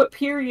 like, put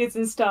periods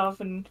and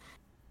stuff, and...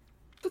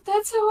 But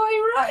that's how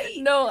I write!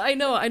 No, I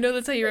know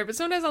that's how you write, but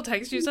sometimes I'll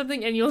text you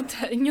something, and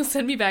you'll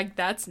send me back,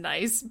 that's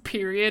nice,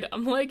 period.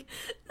 I'm like...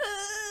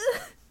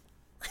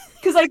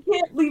 Because I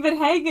can't leave it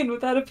hanging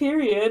without a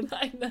period.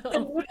 I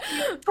know.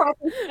 But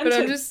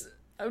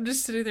I'm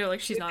just sitting there like,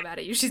 she's not mad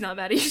at you, she's not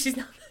mad at you, she's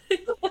not mad at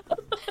you.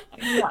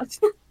 I'm not.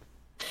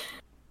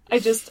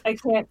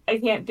 I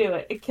can't do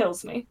it. It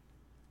kills me.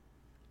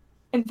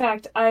 In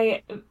fact,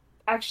 I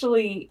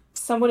actually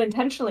somewhat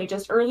intentionally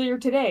just earlier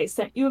today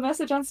sent you a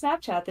message on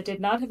Snapchat that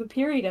did not have a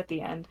period at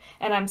the end,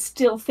 and I'm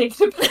still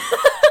thinking about it.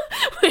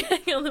 Wait,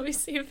 hang on, let me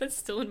see if it's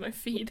still in my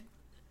feed.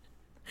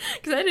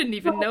 Because I didn't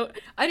even know.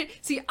 I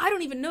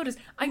don't even notice.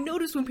 I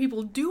notice when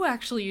people do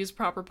actually use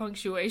proper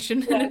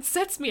punctuation, and it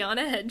sets me on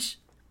edge.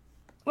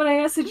 When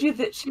I message you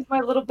that she's my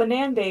little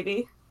banana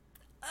baby,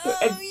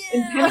 Oh,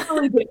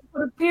 intentionally didn't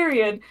put a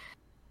period.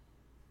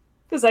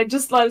 Because I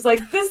was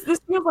like, this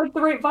feels like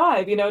the right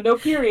vibe, no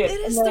period.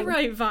 It is the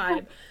right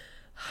vibe.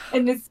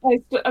 And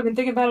I've been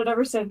thinking about it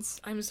ever since.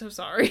 I'm so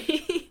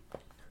sorry.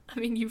 I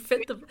mean, you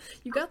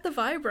got the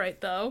vibe right,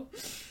 though.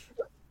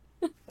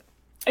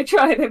 I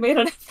tried, I made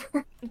an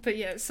effort. But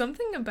yeah,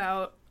 something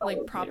about,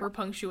 like, proper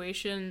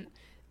punctuation,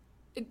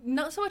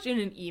 not so much in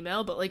an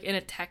email, but, like, in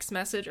a text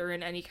message or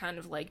in any kind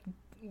of, like,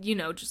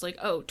 just like,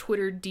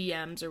 Twitter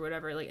DMs or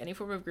whatever, like any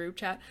form of group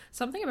chat,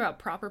 something about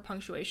proper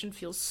punctuation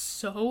feels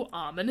so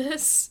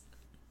ominous.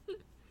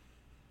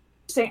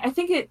 I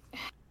think it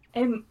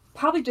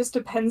probably just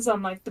depends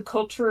on, like, the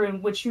culture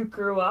in which you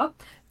grew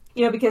up,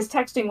 because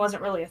texting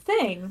wasn't really a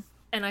thing.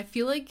 And I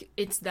feel like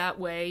it's that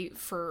way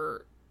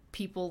for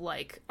people,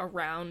 like,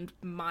 around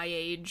my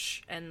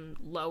age and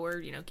lower,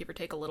 give or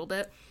take a little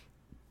bit.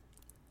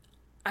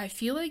 I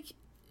feel like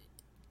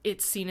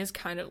it's seen as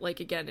kind of, like,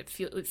 again, it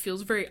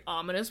feels very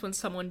ominous when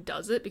someone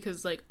does it,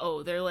 because, like,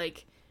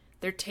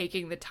 they're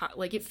taking the time,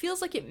 like, it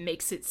feels like it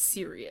makes it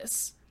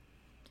serious.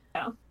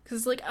 Yeah.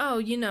 Because, like,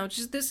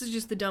 this is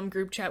just the dumb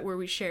group chat where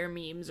we share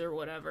memes or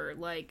whatever,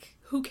 like,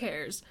 who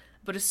cares?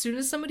 But as soon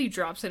as somebody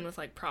drops in with,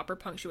 like, proper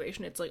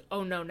punctuation, it's like,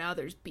 oh no, now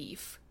there's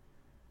beef.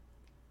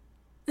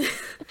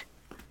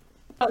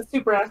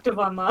 Super active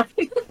online,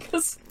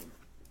 because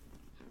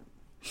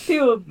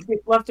people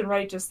left and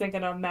right just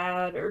thinking I'm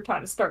mad or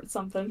trying to start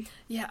something.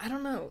 Yeah, I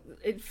don't know.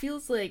 It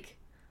feels like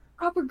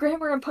proper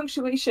grammar and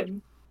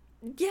punctuation.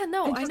 Yeah,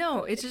 no, I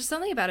know. It's just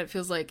something about it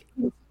feels like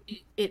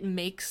it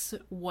makes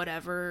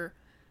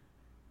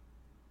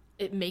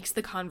it makes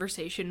the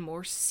conversation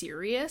more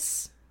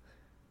serious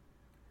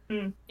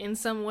in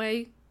some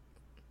way.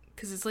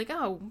 Because it's like,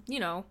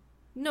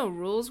 no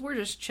rules. We're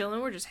just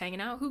chilling. We're just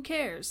hanging out. Who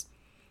cares?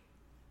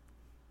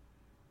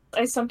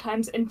 I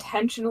sometimes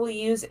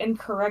intentionally use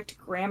incorrect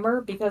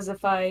grammar because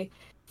if I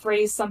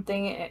phrase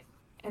something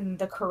in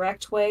the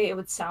correct way, it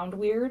would sound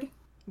weird.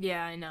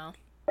 Yeah, I know.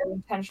 I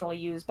intentionally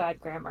use bad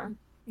grammar.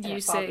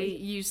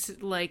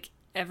 Like,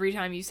 every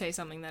time you say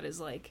something that is,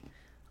 like,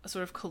 a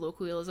sort of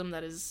colloquialism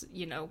that is,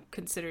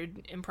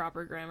 considered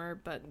improper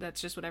grammar, but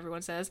that's just what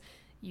everyone says,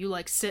 you,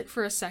 like, sit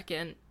for a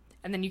second,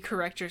 and then you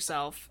correct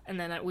yourself, and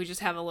then we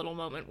just have a little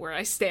moment where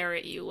I stare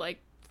at you, like,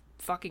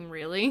 fucking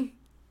really?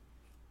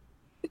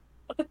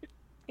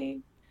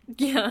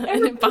 Yeah,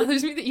 and it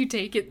bothers me that you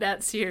take it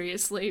that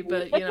seriously,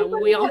 but,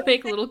 we all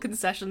make little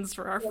concessions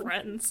for our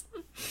friends.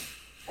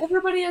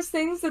 Everybody has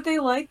things that they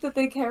like, that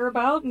they care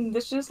about, and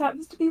this just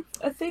happens to be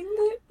a thing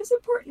that is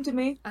important to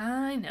me.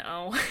 I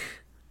know.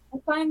 I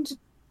find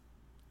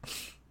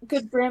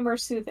good grammar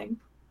soothing.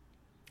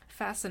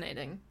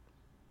 Fascinating.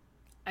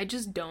 I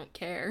just don't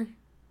care.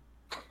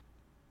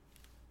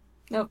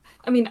 No,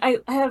 I mean, I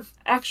have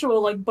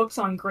actual, like, books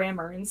on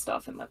grammar and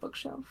stuff in my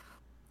bookshelf.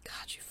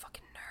 God, you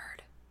fucking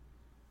nerd.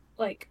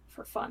 Like,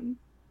 for fun.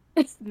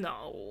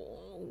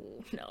 No.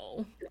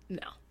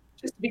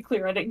 Just to be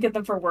clear, I didn't get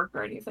them for work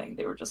or anything.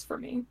 They were just for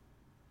me.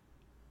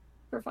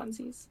 For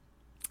funsies.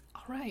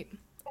 All right.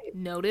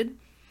 Noted.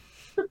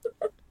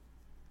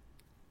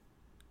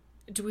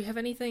 Do we have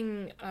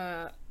anything,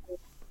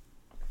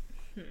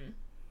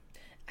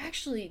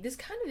 Actually, this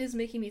kind of is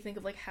making me think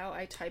of, like, how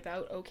I type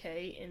out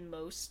okay in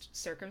most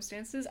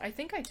circumstances. I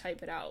think I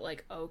type it out,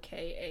 like,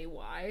 okay,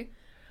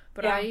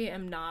 but yeah. I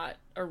am not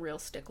a real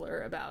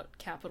stickler about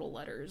capital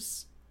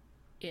letters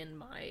in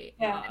my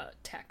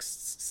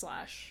texts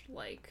 /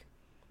 like...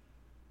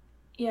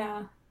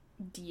 Yeah.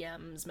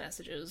 DMs,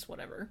 messages,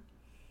 whatever.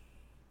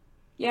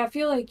 Yeah, I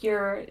feel like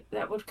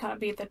that would kind of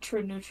be the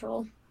true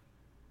neutral.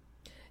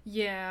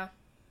 Yeah.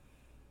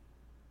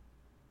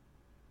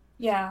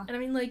 Yeah. And I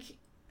mean, like,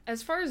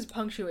 as far as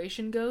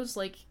punctuation goes,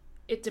 like,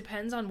 it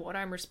depends on what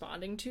I'm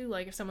responding to.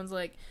 Like, if someone's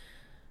like,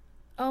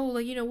 oh,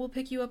 like, we'll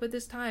pick you up at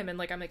this time, and,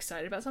 like, I'm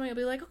excited about something, I'll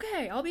be like,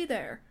 okay, I'll be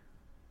there.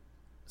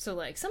 So,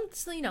 like,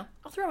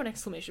 I'll throw an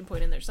exclamation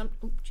point in there. I'll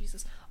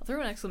throw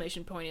an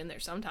exclamation point in there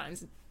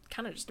sometimes. It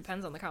kind of just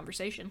depends on the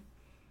conversation.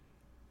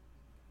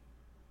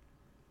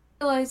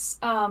 I realize,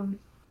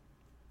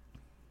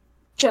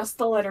 just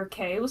the letter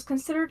K was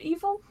considered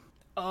evil?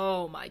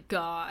 Oh my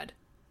god.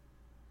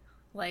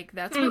 Like,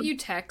 that's what you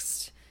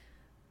text,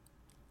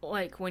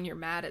 like, when you're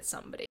mad at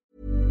somebody.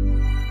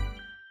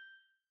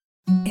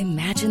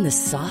 Imagine the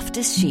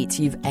softest sheets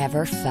you've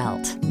ever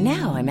felt.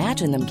 Now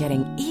imagine them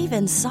getting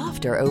even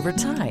softer over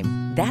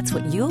time. That's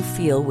what you'll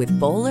feel with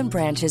Boll &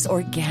 Branch's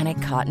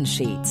organic cotton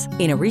sheets.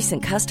 In a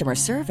recent customer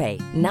survey,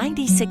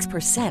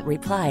 96%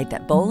 replied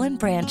that Boll &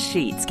 Branch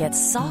sheets get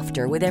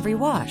softer with every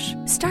wash.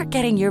 Start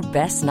getting your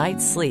best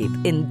night's sleep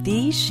in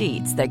these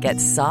sheets that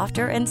get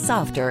softer and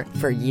softer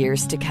for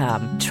years to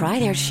come. Try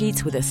their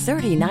sheets with a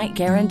 30-night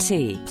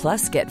guarantee.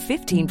 Plus, get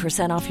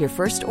 15% off your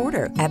first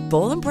order at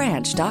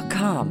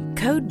bollandbranch.com.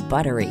 Code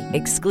BUTTERY.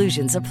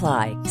 Exclusions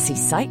apply. See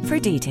site for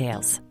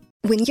details.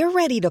 When you're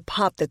ready to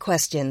pop the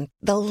question,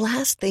 the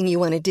last thing you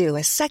want to do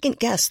is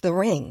second-guess the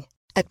ring.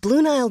 At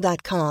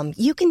BlueNile.com,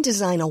 you can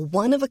design a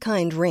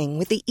one-of-a-kind ring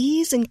with the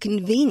ease and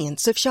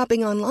convenience of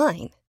shopping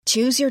online.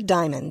 Choose your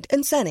diamond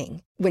and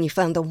setting. When you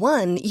find the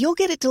one, you'll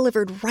get it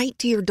delivered right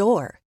to your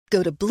door.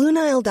 Go to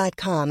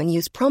BlueNile.com and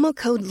use promo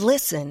code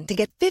LISTEN to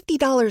get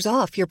 $50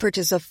 off your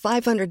purchase of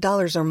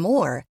 $500 or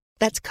more.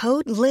 That's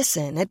code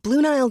LISTEN at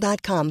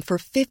BlueNile.com for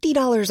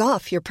 $50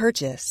 off your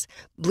purchase.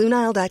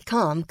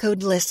 BlueNile.com,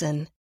 code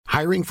LISTEN.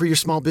 Hiring for your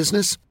small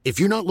business? If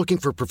you're not looking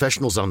for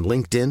professionals on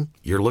LinkedIn,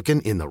 you're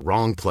looking in the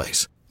wrong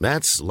place.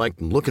 That's like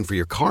looking for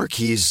your car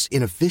keys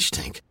in a fish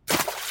tank.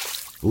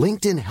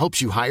 LinkedIn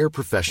helps you hire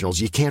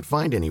professionals you can't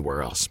find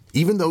anywhere else,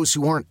 even those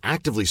who aren't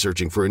actively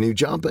searching for a new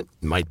job but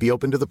might be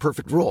open to the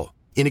perfect role.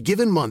 In a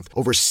given month,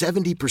 over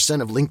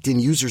 70% of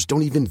LinkedIn users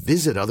don't even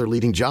visit other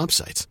leading job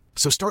sites.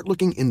 So start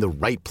looking in the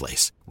right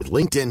place. With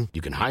LinkedIn, you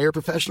can hire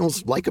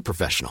professionals like a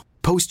professional.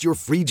 Post your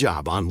free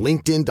job on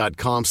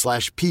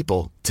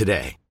linkedin.com/people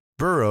today.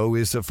 Burrow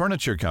is a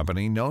furniture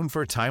company known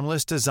for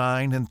timeless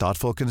design and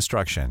thoughtful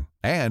construction,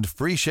 and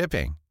free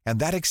shipping, and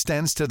that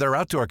extends to their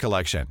outdoor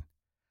collection.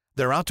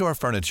 Their outdoor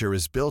furniture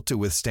is built to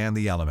withstand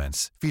the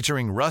elements,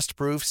 featuring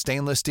rust-proof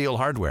stainless steel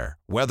hardware,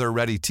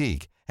 weather-ready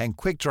teak, and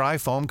quick-dry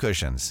foam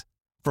cushions.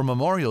 For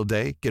Memorial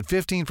Day, get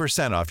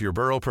 15% off your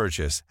Burrow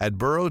purchase at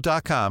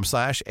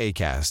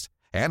burrow.com/acast,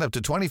 and up to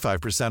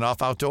 25%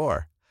 off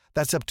outdoor.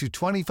 That's up to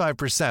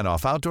 25%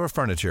 off outdoor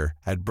furniture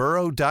at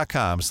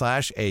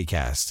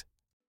burrow.com/acast.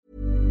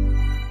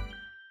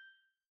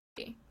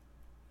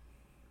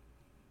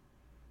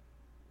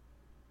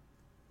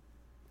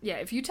 Yeah,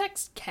 if you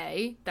text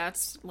K,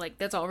 that's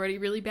already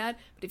really bad.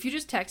 But if you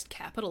just text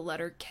capital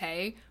letter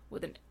K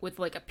with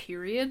like a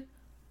period,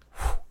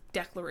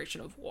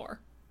 declaration of war.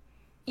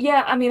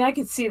 Yeah, I mean, I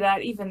could see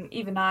that even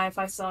if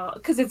I saw,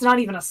 because it's not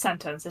even a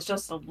sentence, it's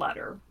just a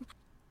letter.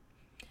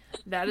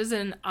 That is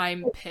an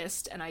I'm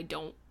pissed and I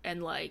don't,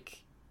 and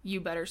like, you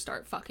better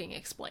start fucking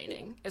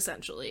explaining,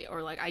 essentially,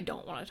 or like, I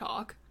don't want to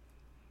talk.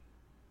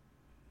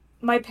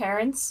 My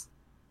parents,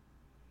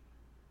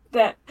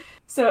 they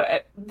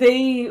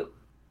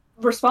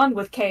respond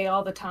with K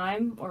all the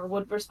time, or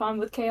would respond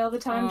with K all the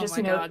time. Oh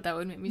my god, that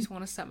would make me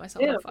want to set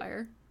myself on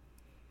fire.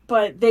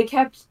 But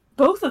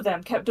both of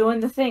them kept doing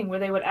the thing where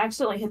they would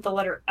accidentally hit the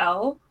letter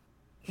L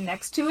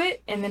next to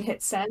it and then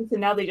hit send, and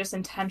now they just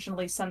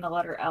intentionally send the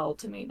letter L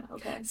to me.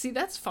 Okay. See,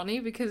 that's funny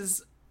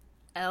because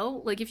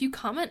L, like, if you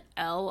comment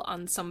L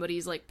on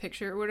somebody's like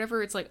picture or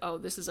whatever, it's like, oh,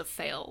 this is a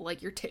fail.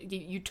 Like,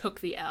 you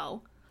took the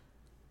L.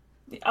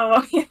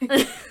 Oh, yeah.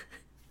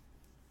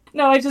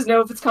 No, I just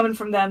know if it's coming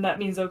from them, that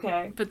means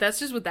okay. But that's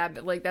just what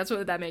that's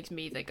what that makes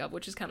me think of,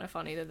 which is kind of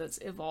funny that that's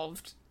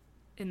evolved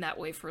in that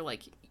way for,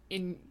 like,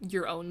 in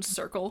your own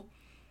circle.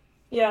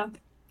 Yeah.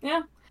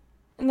 Yeah.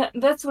 And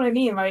that's what I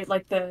mean, right?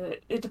 Like,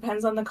 it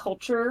depends on the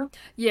culture.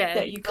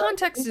 Yeah,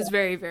 context is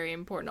very, very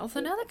important. Also,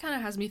 now that kind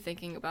of has me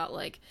thinking about,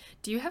 like,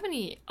 do you have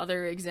any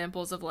other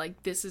examples of,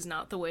 like, this is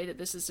not the way that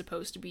this is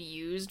supposed to be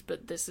used,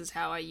 but this is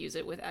how I use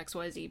it with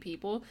XYZ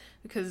people?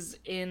 Because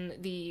in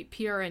the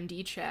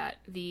PRND chat,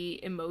 the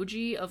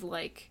emoji of,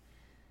 like,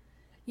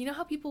 you know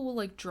how people will,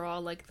 like, draw,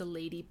 like, the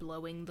lady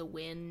blowing the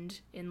wind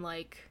in,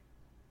 like,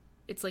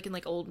 it's like in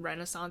like old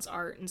Renaissance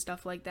art and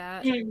stuff like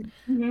that.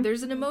 Mm-hmm.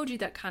 There's an emoji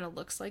that kind of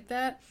looks like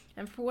that,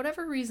 and for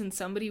whatever reason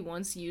somebody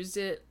once used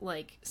it,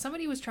 like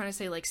somebody was trying to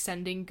say like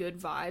sending good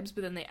vibes,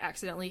 but then they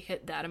accidentally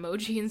hit that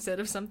emoji instead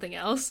of something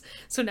else,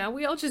 so now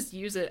we all just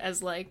use it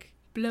as like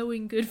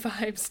blowing good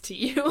vibes to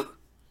you.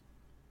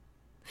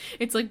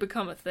 It's like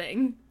become a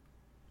thing.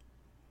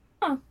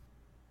 Huh.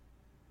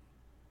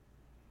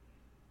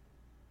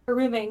 A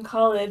roommate in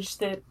college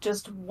that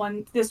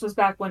this was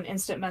back when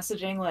instant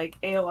messaging, like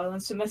AOL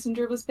Instant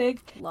Messenger, was big.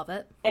 Love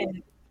it.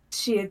 And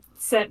she had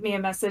sent me a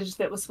message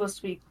that was supposed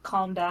to be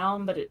calm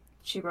down, but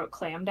she wrote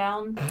clam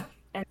down.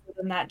 And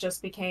then that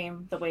just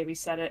became the way we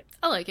said it.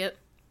 I like it.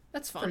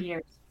 That's fun. For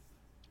years.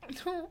 I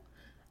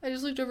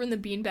just looked over in the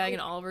beanbag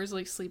and Oliver's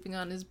like sleeping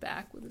on his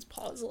back with his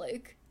paws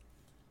like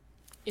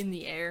in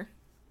the air.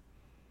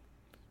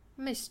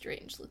 My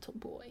strange little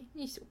boy.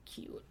 He's so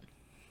cute.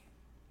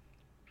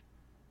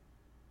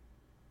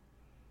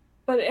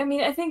 But I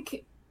mean, I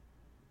think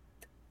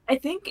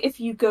if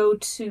you go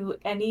to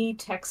any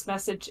text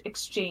message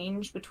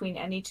exchange between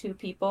any two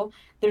people,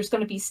 there's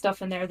going to be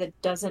stuff in there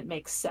that doesn't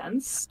make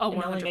sense. Oh,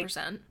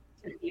 100%.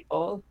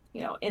 People,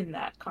 in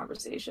that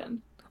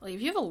conversation. Like,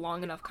 if you have a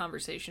long enough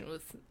conversation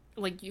with,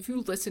 like, if you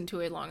listen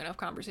to a long enough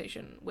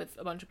conversation with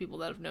a bunch of people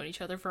that have known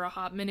each other for a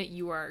hot minute,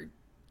 you are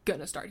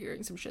gonna start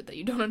hearing some shit that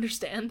you don't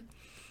understand.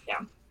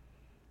 Yeah.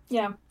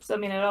 Yeah, so I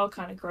mean, it all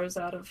kind of grows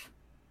out of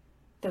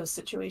those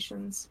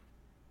situations.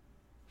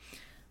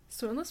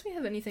 So unless we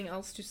have anything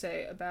else to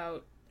say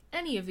about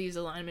any of these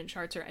alignment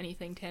charts or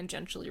anything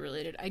tangentially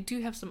related, I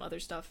do have some other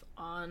stuff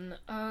on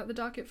the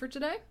docket for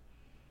today.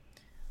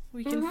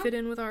 We can fit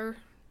in with our...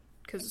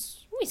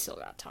 because we still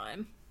got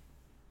time.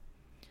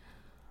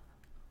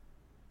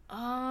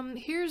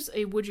 Here's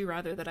a would you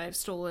rather that I've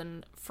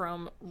stolen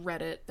from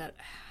Reddit that...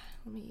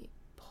 Let me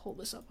pull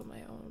this up on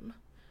my own.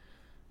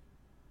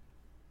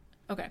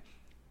 Okay.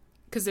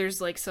 Because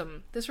there's, like,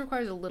 some... This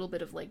requires a little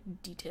bit of, like,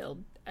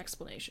 detailed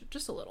explanation.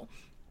 Just a little.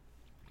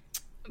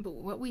 But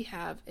what we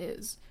have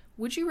is,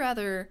 would you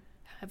rather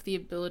have the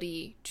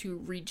ability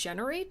to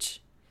regenerate?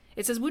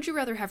 It says, would you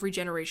rather have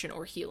regeneration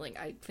or healing?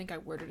 I think I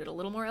worded it a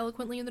little more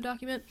eloquently in the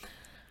document.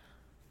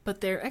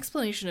 But their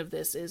explanation of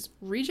this is,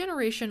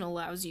 regeneration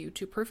allows you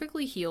to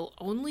perfectly heal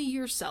only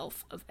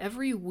yourself of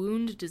every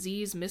wound,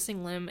 disease,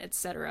 missing limb,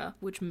 etc.,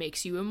 which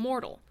makes you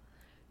immortal.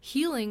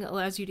 Healing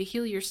allows you to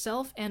heal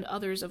yourself and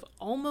others of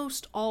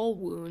almost all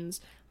wounds,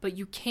 but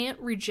you can't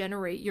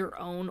regenerate your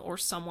own or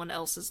someone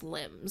else's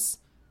limbs.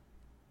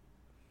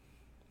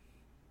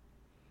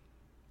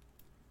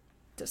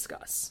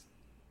 Discuss.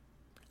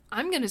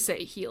 I'm gonna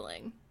say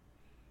healing.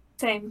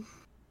 Same.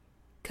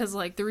 Because,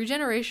 like, the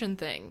regeneration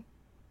thing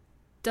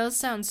does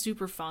sound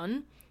super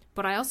fun,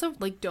 but I also,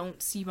 like,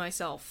 don't see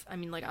myself... I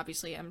mean, like,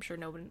 obviously, I'm sure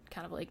no one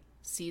kind of, like,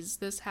 sees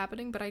this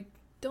happening, but I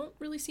don't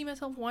really see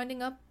myself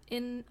winding up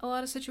in a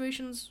lot of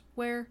situations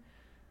where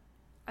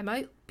I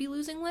might be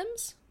losing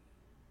limbs.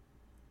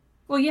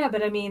 Well, yeah,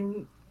 but I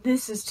mean,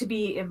 this is to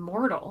be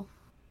immortal.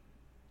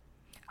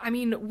 I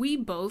mean, we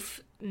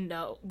both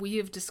know, we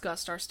have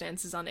discussed our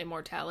stances on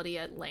immortality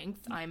at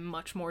length. I'm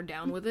much more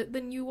down with it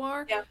than you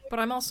are, yeah. But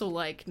I'm also,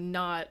 like,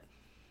 not,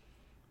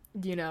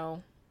 you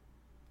know,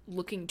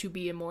 looking to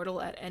be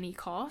immortal at any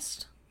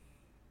cost.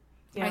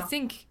 Yeah. I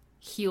think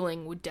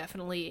healing would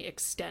definitely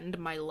extend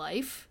my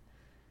life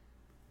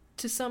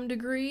to some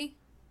degree,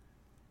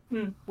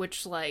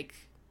 which, like,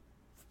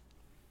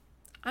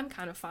 I'm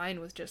kind of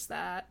fine with just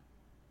that.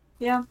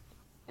 Yeah,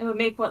 it would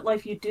make what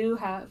life you do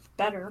have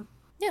better.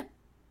 Yeah.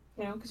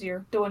 You know, because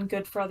you're doing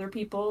good for other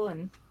people,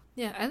 and...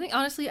 Yeah, I think,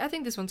 honestly, I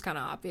think this one's kind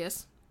of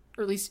obvious.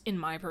 Or at least in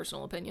my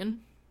personal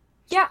opinion.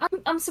 Yeah,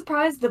 I'm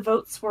surprised the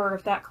votes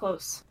were that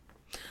close.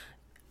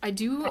 I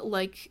do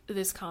like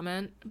this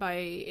comment by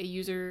a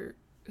user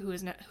who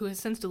has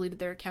since deleted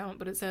their account,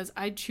 but it says,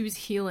 "I'd choose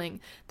healing.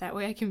 That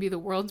way I can be the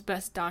world's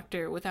best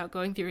doctor without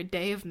going through a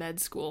day of med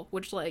school."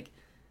 Which, like,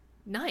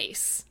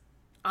 nice.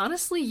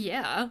 Honestly,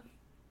 yeah.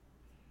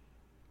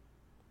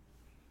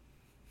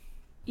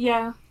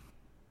 Yeah.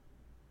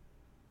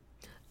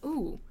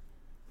 Ooh.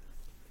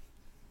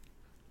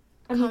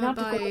 I mean, comment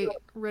by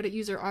Reddit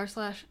user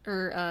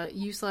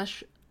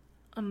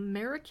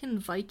u/American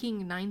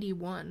Viking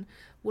 91.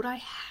 Would I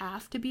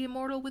have to be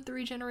immortal with the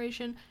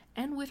regeneration?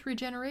 And with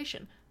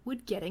regeneration,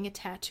 would getting a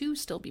tattoo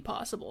still be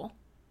possible?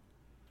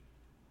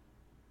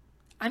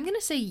 I'm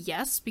gonna say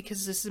yes,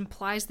 because this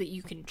implies that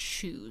you can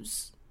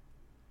choose.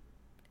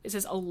 It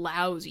says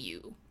allows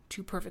you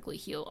to perfectly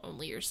heal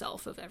only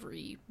yourself of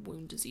every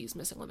wound, disease,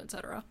 missing limb,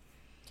 etc.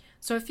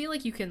 So I feel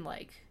like you can,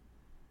 like,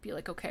 be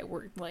like, okay,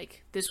 we're,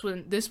 like, this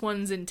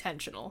one's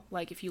intentional.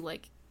 Like, if you,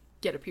 like,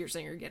 get a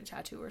piercing or get a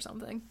tattoo or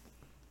something.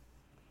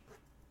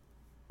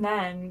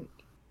 Then,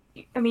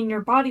 I mean,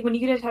 your body, when you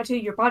get a tattoo,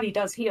 your body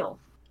does heal.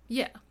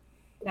 Yeah.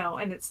 You know,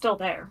 and it's still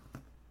there.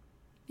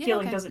 Yeah,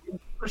 Healing okay. doesn't mean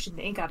pushing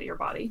the ink out of your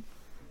body.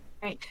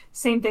 Right?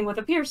 Same thing with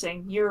a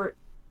piercing. Your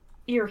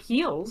ear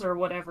heals, or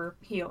whatever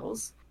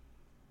heals,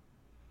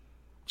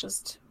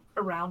 just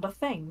around a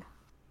thing.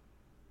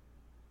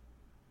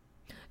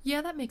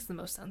 Yeah, that makes the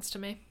most sense to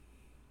me.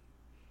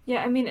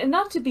 Yeah, I mean, and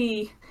not to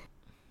be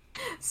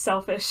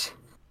selfish.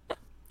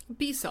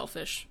 Be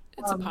selfish.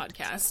 It's a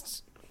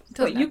podcast. It But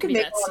doesn't you have to could be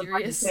make that a lot of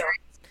money. serious.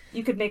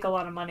 You could make a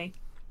lot of money.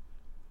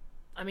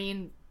 I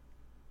mean,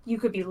 You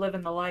could be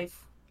living the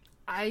life.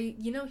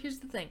 here's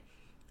the thing.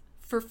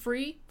 For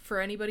free, for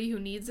anybody who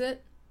needs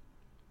it,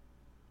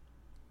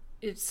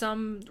 if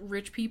some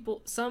rich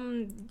people,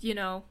 some,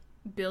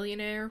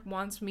 billionaire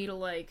wants me to,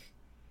 like,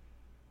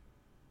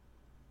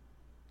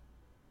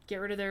 get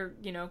rid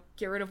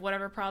of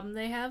whatever problem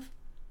they have,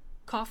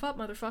 cough up,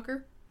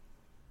 motherfucker.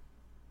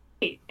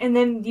 And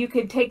then you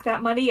could take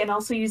that money and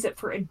also use it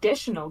for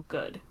additional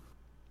good.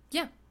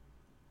 Yeah.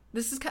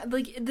 This is kind of,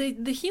 like,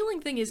 the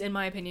healing thing is, in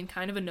my opinion,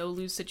 kind of a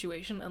no-lose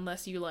situation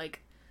unless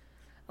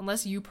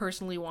you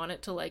personally want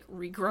it to, like,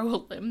 regrow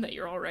a limb that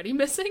you're already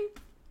missing.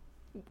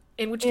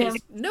 In which case,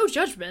 no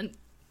judgment.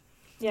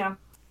 Yeah.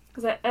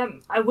 Because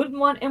I wouldn't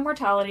want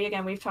immortality.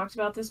 Again, we've talked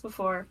about this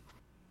before.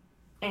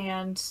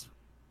 And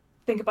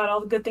think about all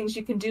the good things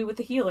you can do with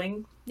the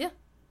healing. Yeah.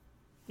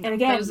 And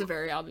again, that is a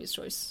very obvious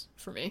choice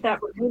for me. That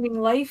remaining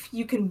life,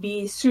 you can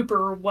be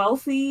super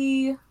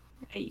wealthy.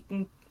 You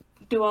can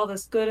do all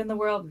this good in the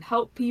world and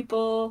help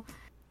people,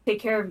 take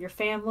care of your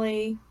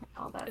family,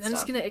 all that stuff. And then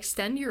it's going to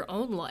extend your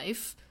own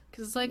life.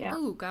 Because it's like,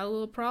 ooh, got a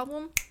little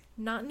problem?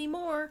 Not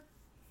anymore.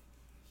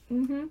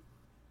 Mm-hmm.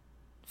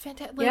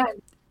 Fantastic. Yeah.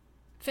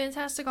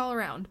 fantastic all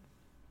around.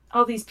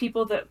 All these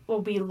people that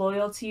will be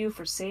loyal to you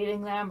for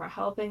saving them or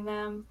helping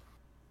them.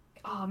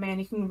 Oh man,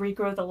 you can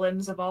regrow the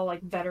limbs of all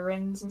like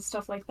veterans and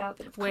stuff like that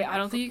have Wait, come I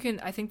don't out think you can.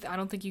 I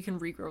don't think you can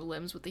regrow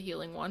limbs with the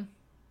healing one.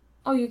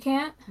 Oh, you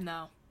can't?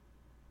 No.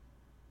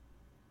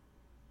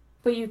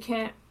 But you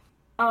can't.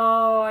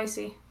 Oh, I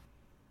see.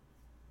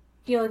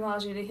 Healing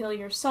allows you to heal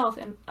yourself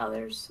and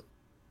others.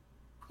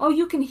 Oh,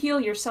 you can heal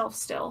yourself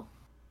still.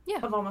 Yeah.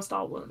 Of almost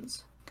all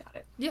wounds. Got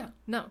it. Yeah.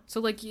 No. So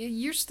like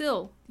you're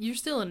still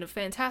in a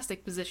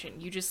fantastic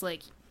position. You just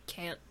like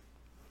can't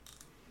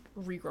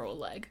regrow a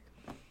leg.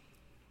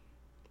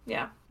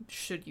 Yeah.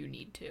 Should you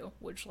need to,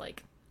 which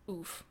like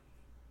oof.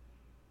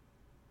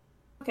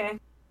 Okay.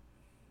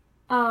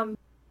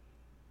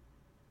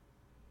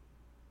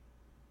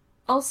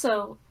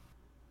 Also,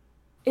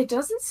 it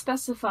doesn't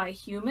specify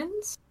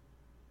humans.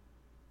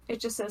 It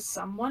just says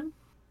someone.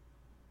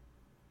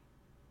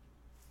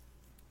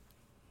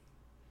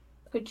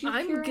 Could you?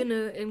 I'm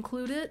gonna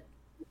include it.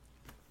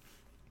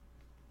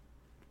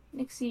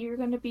 Nixie, you're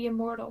gonna be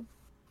immortal.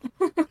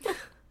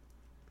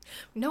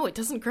 No, it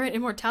doesn't grant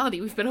immortality.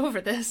 We've been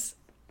over this.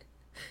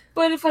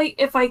 But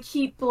if I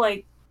keep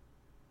like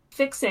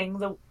fixing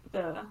the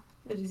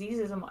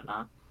diseases and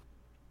whatnot.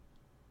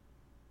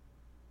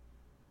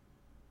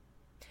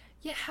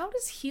 Yeah, how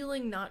does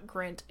healing not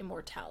grant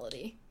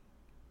immortality?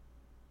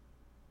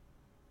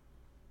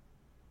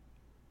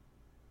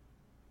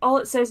 All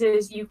it says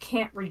is you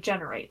can't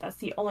regenerate. That's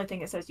the only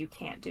thing it says you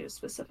can't do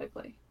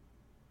specifically.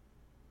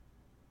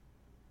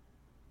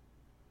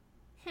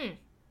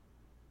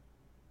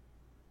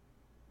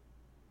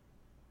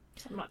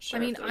 I'm not sure. I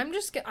mean,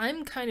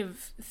 I'm kind of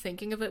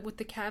thinking of it with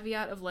the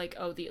caveat of like,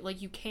 oh,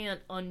 you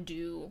can't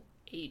undo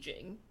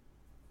aging.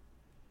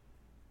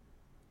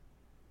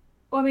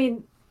 Well, I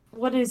mean,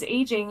 what is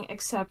aging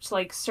except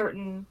like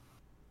certain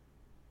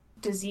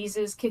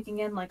diseases kicking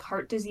in, like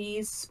heart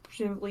disease?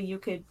 Presumably you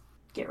could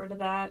get rid of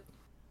that.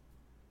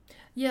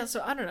 Yeah,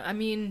 so I don't know. I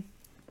mean,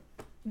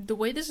 the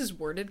way this is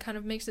worded kind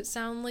of makes it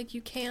sound like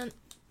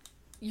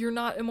you're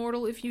not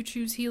immortal if you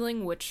choose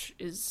healing, which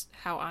is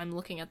how I'm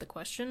looking at the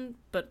question.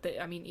 But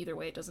I mean, either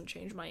way, it doesn't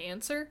change my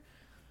answer.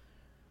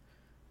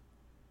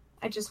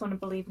 I just want to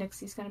believe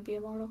Nixie's going to be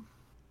immortal.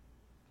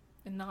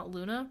 And not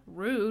Luna?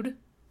 Rude.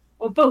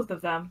 Well, both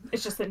of them.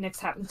 It's just that Nyx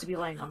happens to be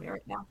laying on me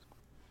right now.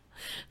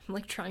 I'm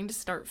like trying to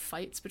start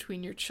fights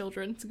between your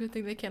children. It's a good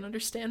thing they can't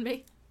understand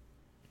me.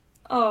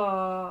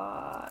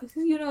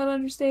 You don't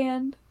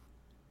understand.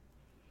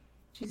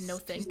 No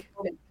think.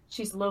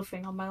 She's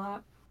loafing on my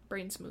lap.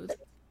 Brain smooth.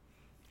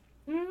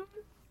 Mm.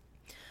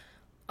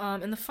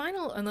 And the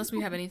final, unless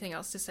we have anything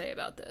else to say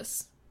about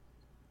this.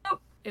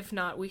 Nope. If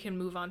not, we can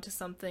move on to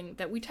something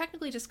that we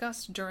technically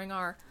discussed during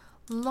our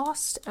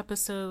Lost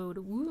episode.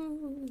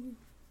 Woo!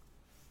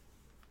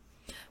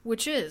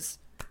 Which is,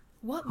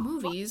 what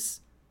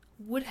movies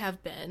would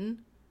have been,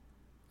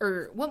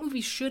 or what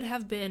movies should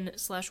have been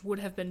 / would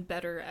have been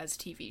better as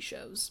TV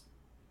shows?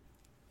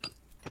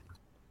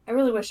 I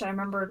really wish I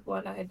remembered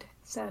what I'd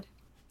said.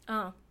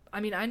 Oh,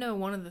 I mean, I know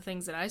one of the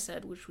things that I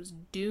said, which was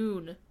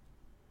Dune.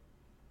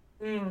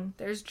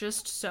 There's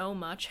just so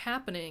much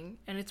happening,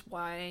 and it's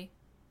why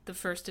the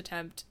first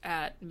attempt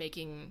at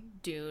making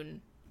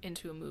Dune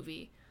into a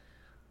movie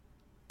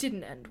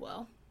didn't end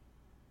well.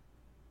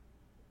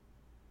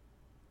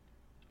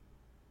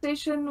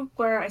 Station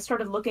where I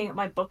started looking at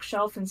my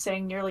bookshelf and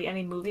saying nearly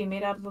any movie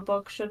made out of a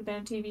book should have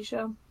been a TV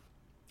show.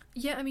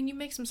 Yeah, I mean, you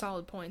make some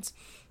solid points.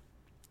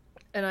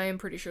 And I am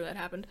pretty sure that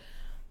happened.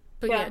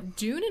 But yeah,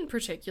 Dune in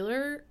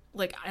particular,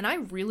 like, and I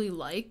really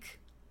like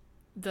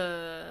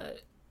the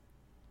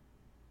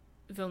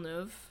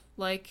Villeneuve,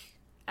 like,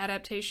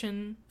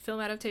 film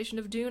adaptation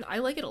of Dune. I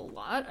like it a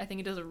lot. I think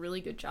it does a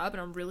really good job,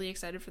 and I'm really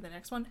excited for the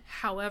next one.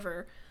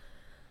 However,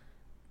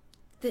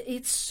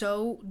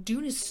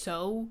 Dune is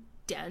so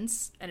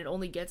dense, and it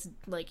only gets,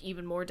 like,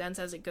 even more dense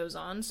as it goes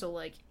on, so,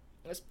 like,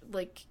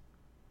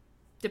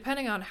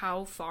 depending on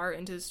how far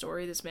into the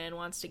story this man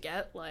wants to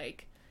get,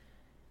 like,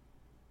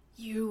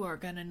 you are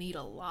gonna need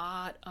a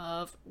lot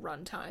of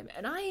runtime.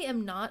 And I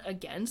am not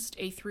against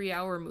a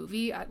 3-hour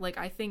movie.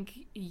 I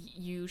think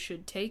you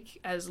should take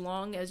as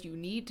long as you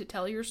need to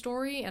tell your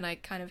story, and I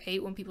kind of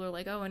hate when people are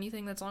like, oh,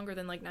 anything that's longer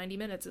than, like, 90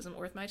 minutes isn't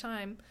worth my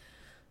time.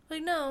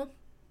 Like, no,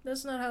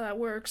 that's not how that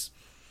works.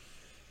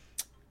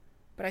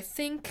 But I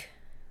think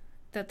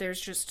that there's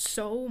just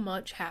so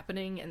much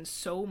happening and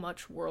so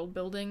much world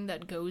building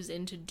that goes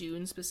into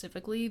Dune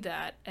specifically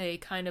that a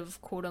kind of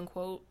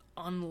quote-unquote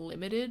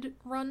unlimited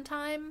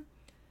runtime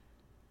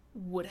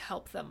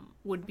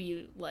would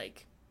be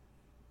like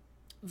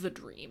the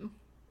dream.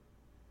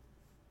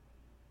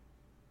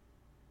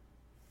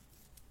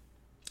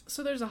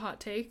 So there's a hot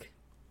take.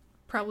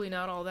 Probably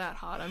not all that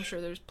hot. I'm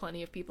sure there's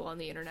plenty of people on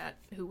the internet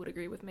who would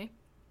agree with me.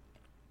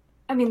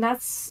 I mean,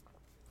 that's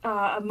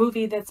a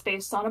movie that's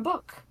based on a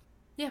book.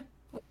 Yeah.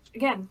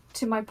 Again,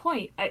 to my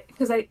point,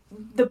 because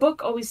the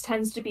book always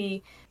tends to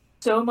be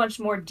so much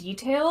more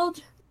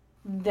detailed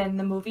than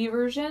the movie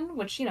version,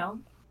 which, you know,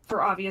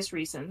 for obvious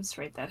reasons,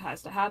 right? That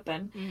has to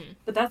happen. Mm-hmm.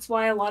 But that's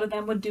why a lot of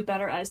them would do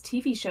better as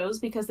TV shows,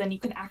 because then you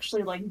can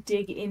actually like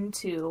dig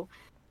into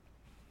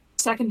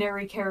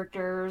secondary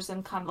characters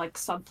and kind of like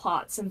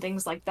subplots and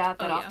things like that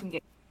often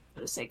get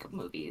for the sake of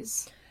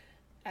movies.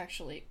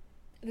 Actually,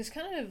 this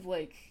kind of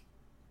like,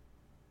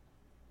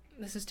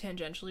 this is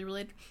tangentially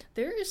related.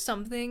 There is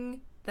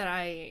something that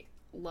I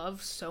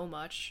love so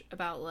much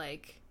about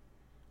like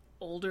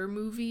older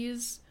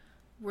movies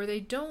where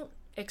they don't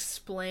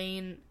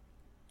explain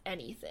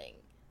anything.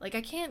 Like,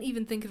 I can't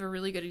even think of a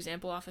really good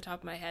example off the top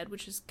of my head,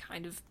 which is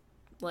kind of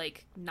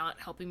like not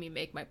helping me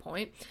make my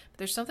point. But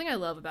there's something I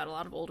love about a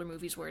lot of older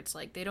movies where it's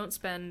like they don't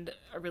spend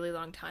a really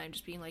long time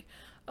just being like,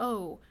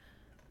 oh,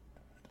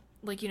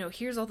 like, you know,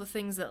 here's all the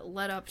things that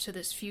led up to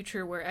this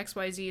future where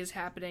XYZ is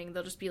happening.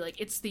 They'll just be like,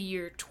 it's the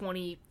year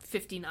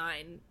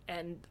 2059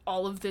 and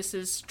all of this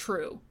is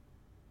true.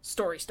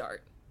 Story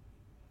start.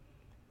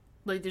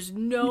 Like, there's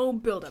no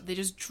build up. They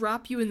just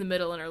drop you in the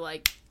middle and are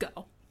like,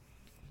 go.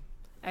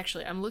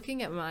 Actually, I'm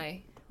looking at my,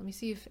 let me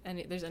see if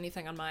there's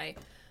anything on my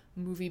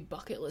movie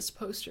bucket list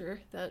poster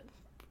that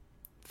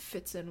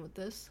fits in with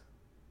this.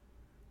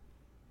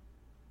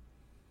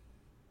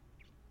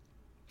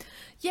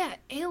 Yeah,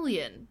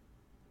 Alien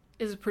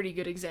is a pretty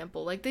good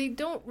example. Like,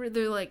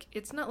 they're like,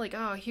 it's not like,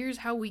 oh, here's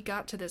how we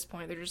got to this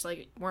point. They're just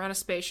like, we're on a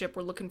spaceship,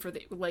 we're looking for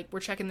we're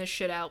checking this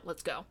shit out,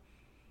 let's go.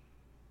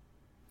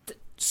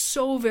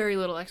 So very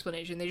little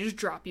explanation. They just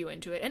drop you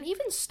into it. And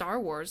even Star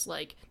Wars,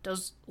 like,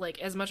 does,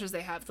 like, as much as they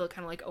have the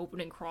kind of, like,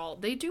 open and crawl,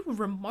 they do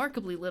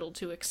remarkably little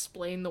to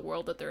explain the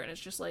world that they're in. It's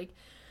just like,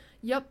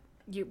 yep,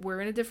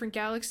 we're in a different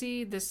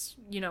galaxy. This,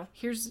 you know,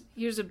 here's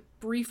a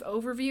brief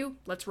overview.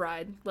 Let's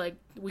ride. Like,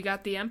 we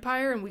got the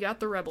Empire and we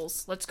got the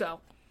Rebels. Let's go.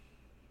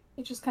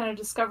 You just kind of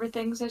discover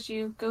things as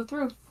you go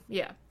through.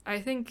 Yeah. I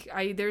think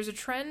there's a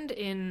trend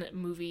in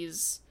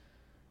movies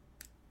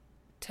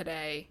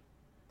today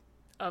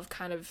of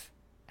kind of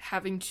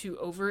having to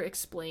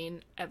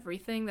over-explain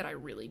everything that I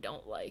really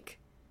don't like.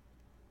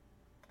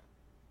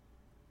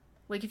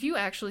 Like, if you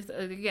actually,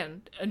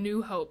 again, A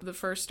New Hope, the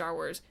first Star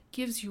Wars,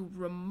 gives you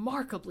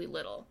remarkably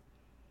little.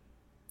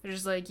 They're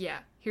just like, yeah,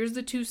 here's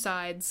the two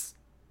sides,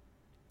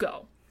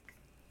 go.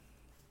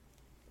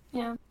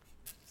 Yeah.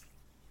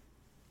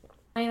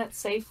 I mean, it's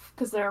safe,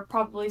 because there are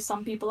probably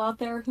some people out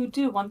there who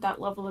do want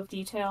that level of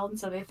detail, and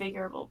so they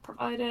figure we'll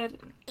provide it.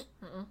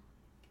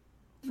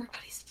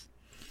 Everybody's...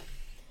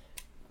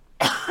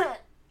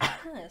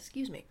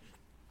 Excuse me.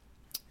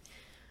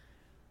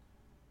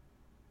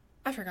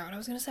 I forgot what I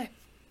was gonna say.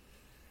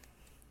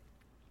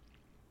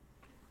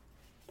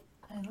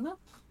 I don't know.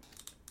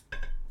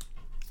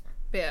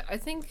 But yeah, I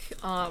think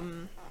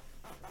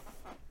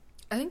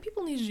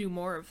people need to do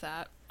more of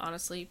that,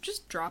 honestly.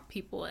 Just drop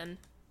people in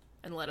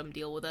and let them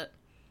deal with it.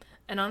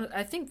 And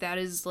I think that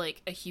is,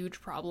 like, a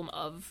huge problem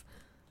of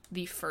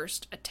the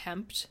first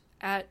attempt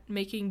at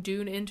making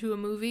Dune into a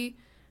movie,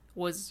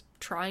 was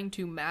trying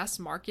to mass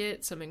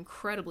market some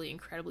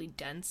incredibly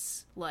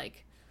dense,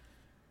 like,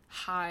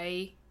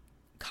 high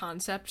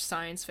concept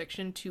science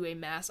fiction to a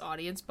mass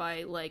audience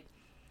by, like,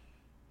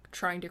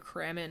 trying to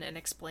cram in and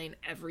explain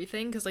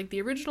everything. Because, like,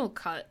 the original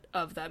cut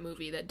of that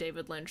movie that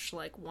David Lynch,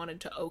 like,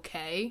 wanted to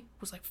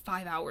was, like,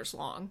 5 hours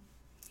long.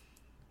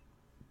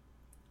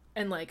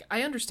 And, like,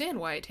 I understand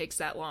why it takes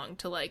that long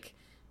to, like,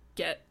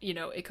 get, you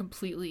know, a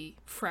completely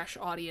fresh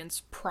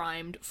audience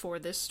primed for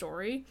this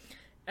story.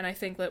 And I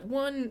think that,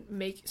 one,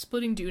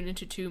 splitting Dune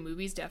into 2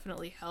 movies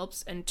definitely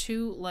helps, and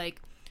 2,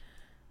 like,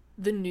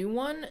 the new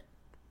one,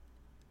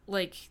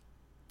 like,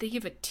 they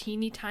give a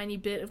teeny tiny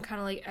bit of kind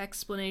of, like,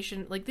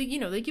 explanation, like, they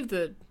give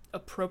the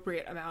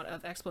appropriate amount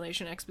of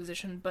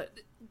exposition, but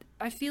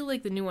I feel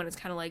like the new one is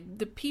kind of like,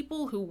 the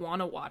people who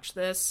want to watch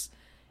this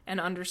and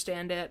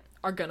understand it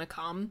are gonna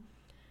come,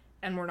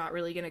 and we're not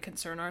really gonna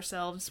concern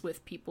ourselves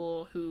with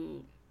people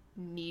who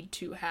need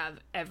to have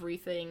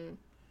everything,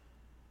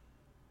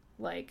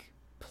 like,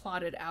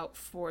 plotted out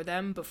for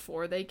them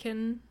before they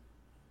can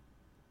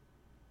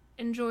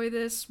enjoy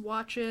this,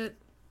 watch it,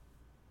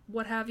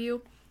 what have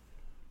you.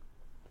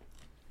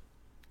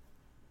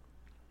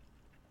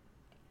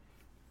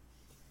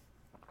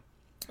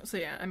 So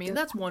yeah, I mean,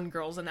 that's one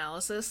girl's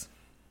analysis.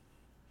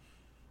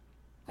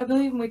 I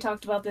believe when we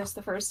talked about this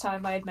the first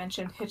time, I had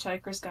mentioned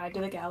Hitchhiker's Guide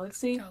to the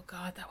Galaxy. Oh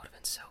god, that would have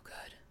been so good.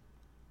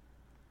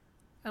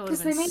 That would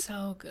have been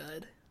so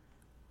good.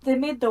 They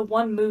made the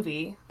one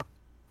movie,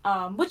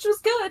 which was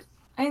good.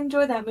 I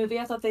enjoyed that movie.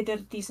 I thought they did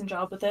a decent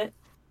job with it.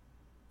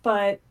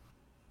 But,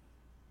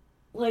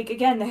 like,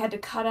 again, they had to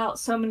cut out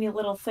so many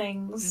little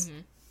things. Mm-hmm.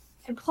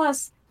 And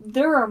plus,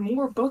 there are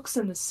more books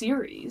in the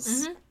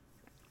series. Mm-hmm.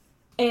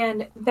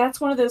 And that's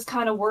one of those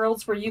kind of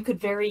worlds where you could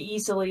very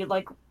easily,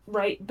 like,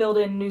 build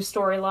in new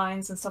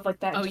storylines and stuff like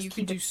that. Oh, you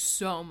could do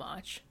so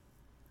much.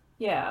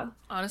 Yeah.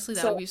 Honestly,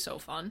 that would be so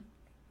fun.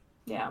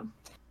 Yeah.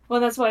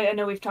 Well, that's why I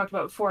know we've talked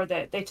about before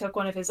that they took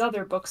one of his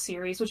other book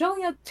series, which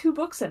only had 2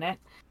 books in it,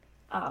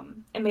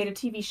 and made a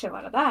TV show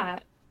out of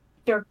that.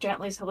 Dirk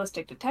Gently's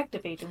Holistic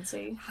Detective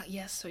Agency.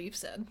 Yes, so you've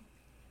said.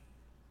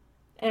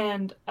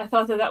 And I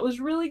thought that was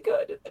really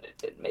good, and that it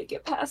didn't make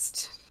it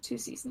past 2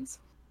 seasons.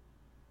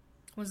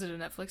 Was it a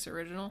Netflix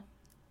original?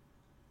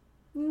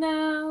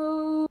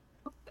 No.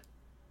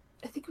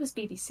 I think it was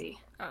BBC.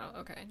 Oh,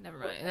 okay. Never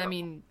mind. I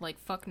mean, like,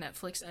 fuck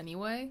Netflix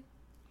anyway.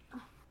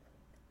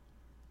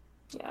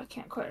 Yeah, I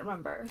can't quite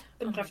remember.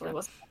 But it definitely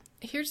was.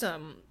 Here's,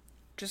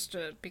 just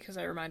because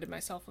I reminded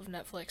myself of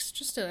Netflix,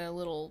 just a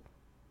little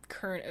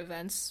current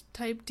events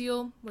type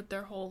deal with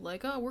their whole,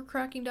 like, oh, we're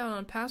cracking down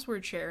on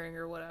password sharing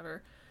or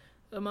whatever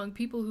among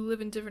people who live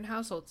in different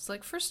households. It's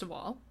like, first of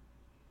all,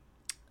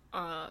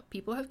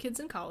 people have kids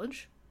in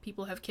college.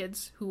 People have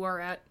kids who are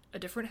at a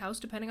different house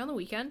depending on the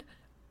weekend.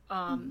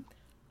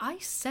 I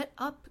set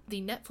up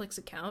the Netflix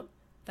account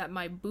that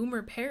my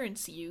boomer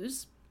parents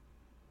use.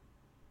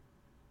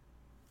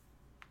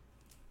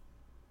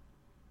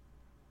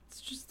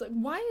 It's just like,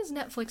 why is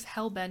Netflix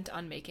hell-bent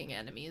on making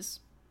enemies?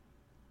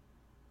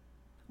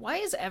 Why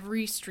is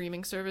every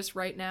streaming service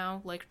right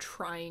now, like,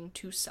 trying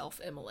to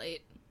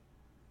self-immolate?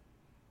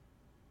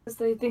 Because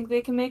they think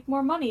they can make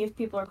more money if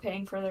people are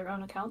paying for their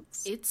own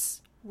accounts.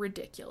 It's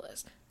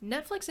ridiculous.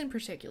 Netflix in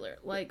particular,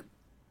 like,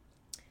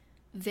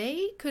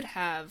 they could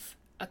have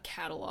a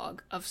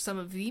catalog of some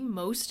of the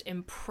most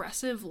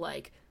impressive,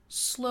 like,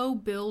 slow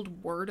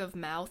build word of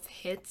mouth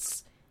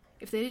hits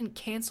if they didn't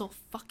cancel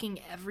fucking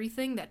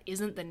everything that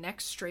isn't the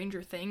next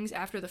Stranger Things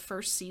after the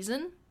first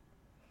season.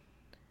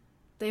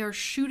 They are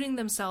shooting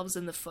themselves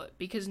in the foot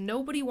because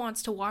nobody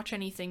wants to watch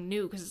anything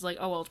new because it's like,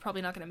 oh, well, it's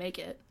probably not going to make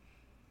it.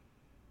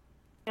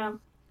 Yeah.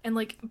 And,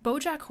 like,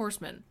 BoJack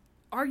Horseman,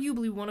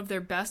 arguably one of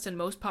their best and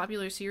most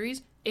popular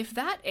series, if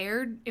that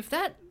aired, if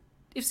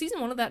season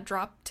 1 of that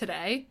dropped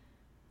today,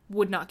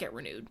 would not get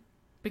renewed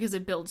because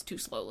it builds too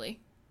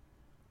slowly.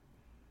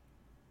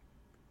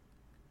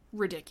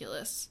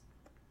 Ridiculous.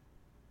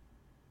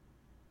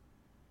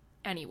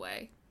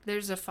 Anyway,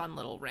 there's a fun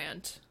little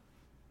rant.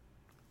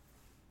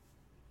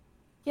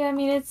 Yeah, I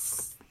mean,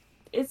 it's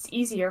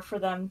easier for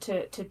them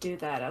to do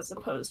that as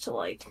opposed to,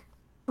 like,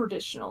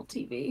 traditional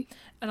TV.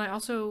 And I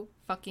also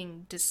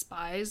fucking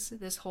despise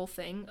this whole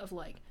thing of,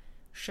 like,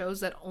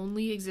 shows that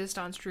only exist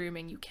on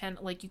streaming. You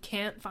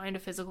can't find a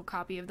physical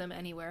copy of them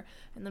anywhere.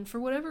 And then for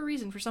whatever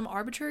reason, for some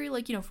arbitrary,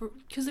 like, you know,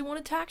 because they want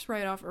a tax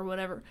write-off or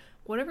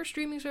whatever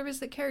streaming service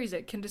that carries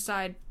it can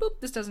decide,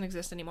 boop, this doesn't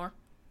exist anymore.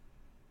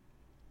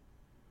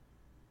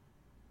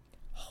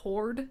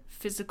 Hoard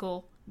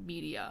physical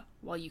media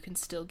while you can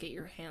still get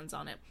your hands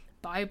on it.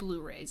 Buy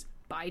Blu-rays,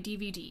 buy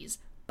DVDs,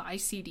 buy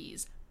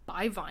CDs,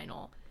 buy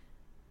vinyl.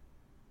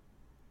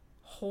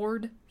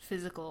 Hoard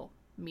physical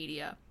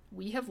media.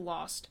 We have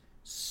lost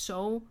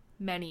so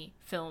many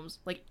films.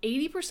 Like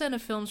 80%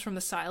 of films from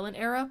the silent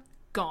era,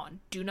 gone.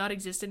 Do not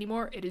exist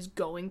anymore. It is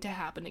going to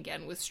happen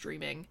again with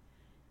streaming.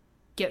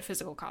 Get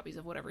physical copies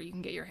of whatever you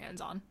can get your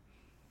hands on.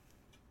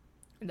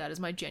 And that is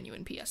my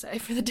genuine PSA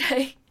for the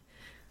day.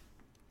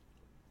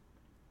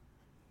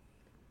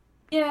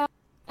 Yeah,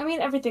 I mean,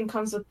 everything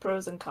comes with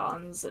pros and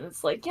cons, and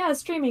it's like, yeah,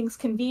 streaming's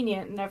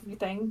convenient and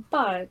everything,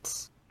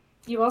 but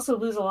you also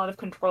lose a lot of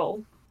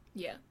control.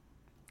 Yeah,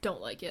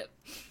 don't like it.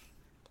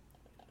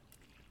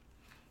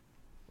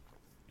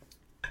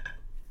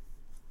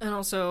 And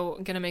also,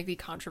 I'm gonna make the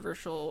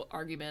controversial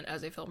argument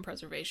as a film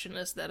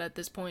preservationist that at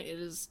this point it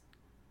is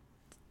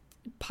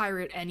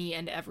pirate any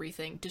and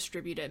everything,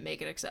 distribute it, make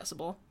it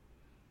accessible.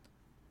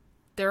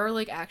 There are,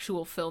 like,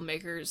 actual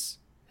filmmakers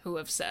who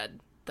have said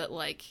that,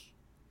 like,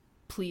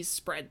 please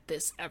spread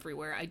this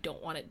everywhere. I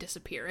don't want it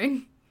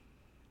disappearing.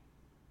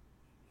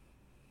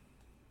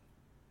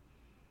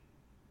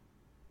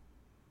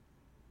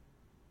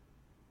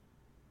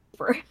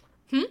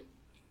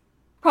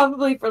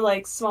 Probably for,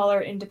 like,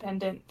 smaller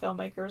independent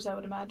filmmakers, I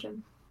would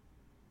imagine.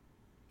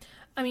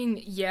 I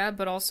mean, yeah,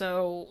 but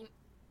also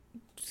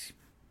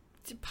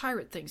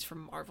pirate things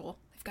from Marvel.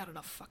 They've got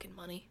enough fucking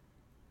money.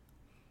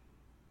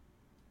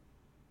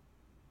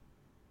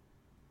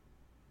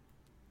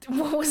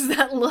 What was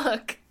that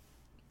look?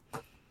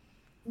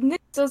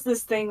 Nick does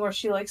this thing where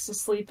she likes to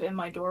sleep in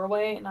my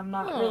doorway, and I'm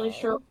not really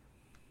sure,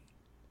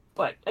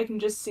 but I can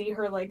just see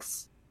her, like,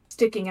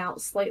 sticking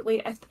out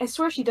slightly. I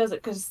swear she does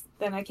it because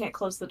then I can't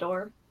close the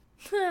door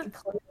and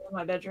close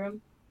my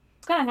bedroom.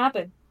 It's gonna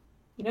happen.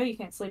 You know you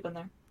can't sleep in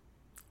there.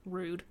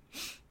 Rude.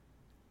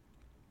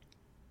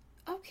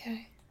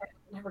 Okay. I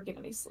never get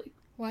any sleep.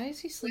 Why is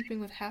he sleeping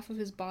with half of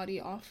his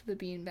body off the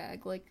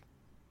beanbag? Like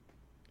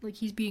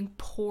he's being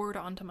poured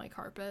onto my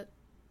carpet.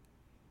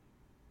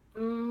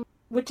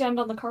 Which end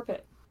on the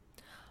carpet?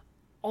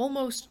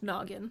 Almost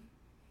noggin.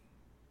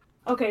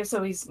 Okay,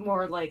 so he's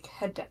more, like,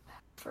 head down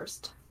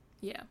first.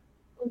 Yeah.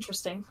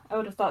 Interesting. I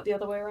would have thought the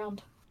other way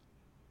around.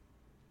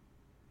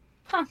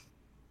 Huh.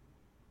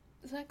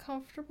 Is that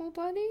comfortable,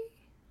 buddy?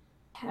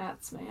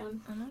 Cats,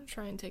 man. I'm gonna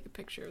try and take a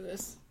picture of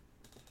this.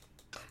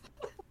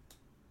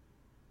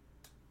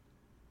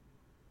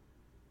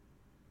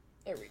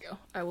 There we go.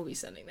 I will be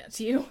sending that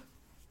to you.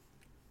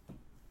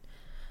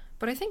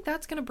 But I think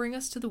that's gonna bring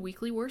us to the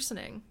weekly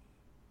worsening.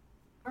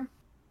 Sure.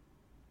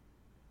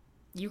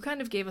 You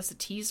kind of gave us a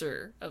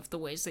teaser of the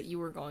ways that you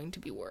were going to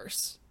be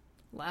worse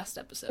last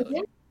episode.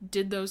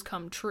 did those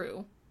come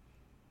true?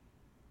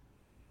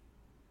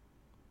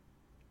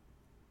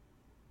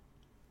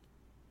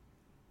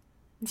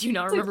 Do you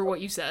not remember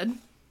what you said?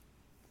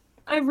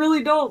 I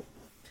really don't.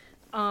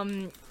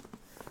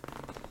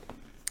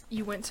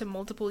 You went to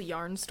multiple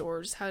yarn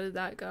stores. How did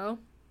that go?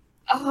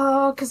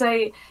 Oh, because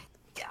I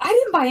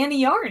didn't buy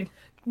any yarn.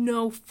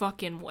 No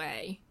fucking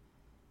way.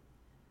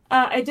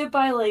 I did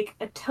buy, like,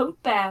 a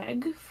tote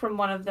bag from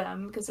one of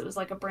them, because it was,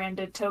 like, a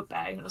branded tote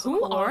bag. It was Who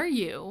cool. are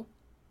you?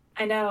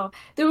 I know.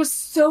 There was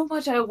so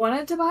much I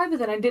wanted to buy, but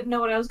then I didn't know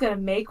what I was going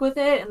to make with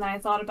it, and then I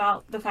thought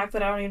about the fact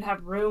that I don't even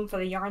have room for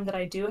the yarn that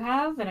I do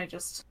have, and I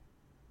just...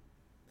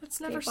 That's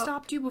never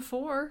stopped you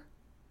before.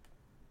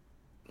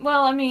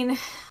 Well, I mean,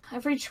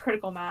 I've reached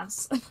critical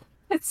mass.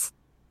 It's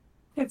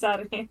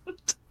out of hand.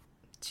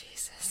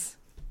 Jesus.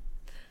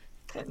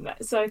 And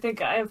so I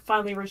think I have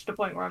finally reached a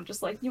point where I'm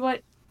just like, you know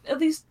what? At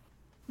least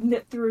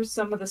knit through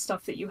some of the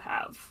stuff that you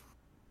have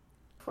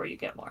before you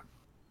get more.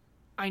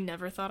 I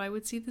never thought I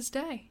would see this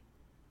day.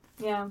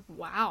 Yeah.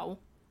 Wow.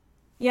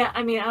 Yeah,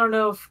 I mean, I don't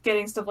know if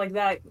getting stuff like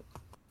that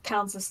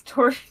counts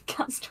toward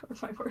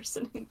my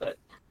worsening, but...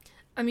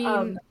 I mean,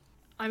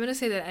 I'm gonna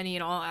say that any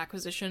and all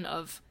acquisition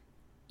of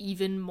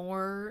even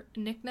more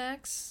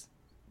knickknacks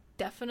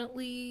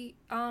definitely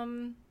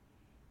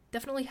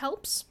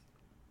helps.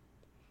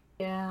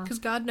 Yeah. Because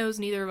God knows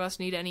neither of us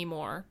need any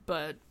more,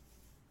 but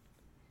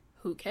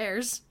who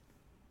cares?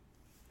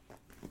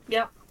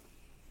 Yep.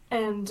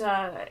 And,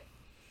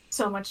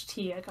 so much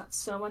tea. I got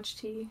so much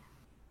tea.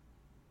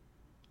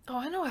 Oh,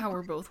 I know how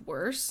we're both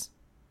worse.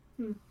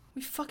 Hmm.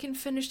 We fucking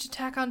finished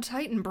Attack on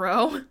Titan,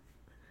 bro.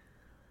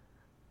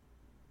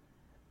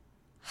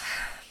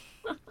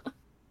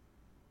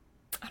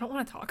 I don't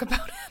want to talk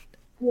about it.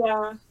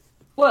 Yeah.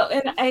 Well,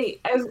 and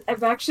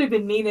I've actually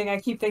been meaning, I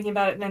keep thinking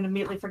about it and then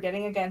immediately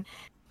forgetting again.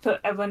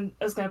 I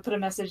was going to put a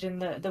message in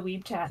the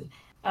Weeb chat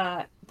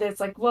that's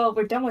like, well,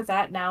 we're done with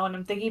that now, and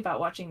I'm thinking about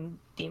watching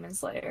Demon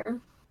Slayer.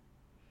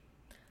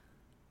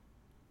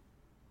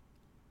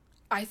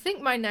 I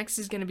think my next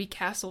is going to be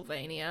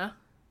Castlevania.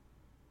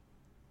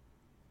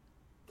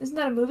 Isn't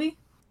that a movie?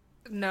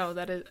 No,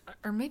 that is...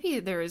 Or maybe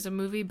there is a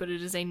movie, but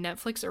it is a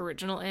Netflix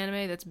original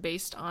anime that's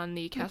based on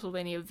the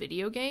Castlevania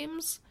video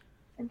games.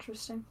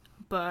 Interesting.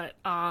 But,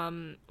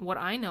 what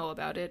I know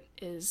about it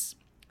is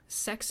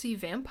sexy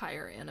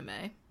vampire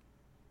anime.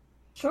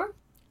 Sure.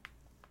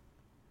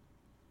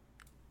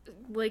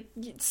 Like,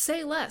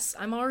 say less.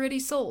 I'm already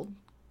sold.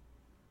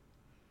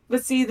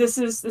 But see, this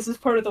is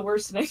part of the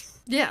worsening.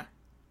 Yeah.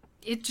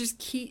 It just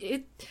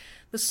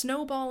the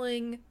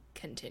snowballing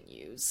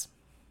continues.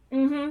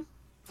 Mm-hmm.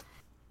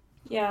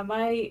 Yeah,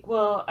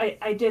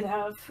 I did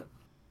have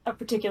a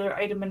particular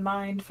item in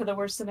mind for the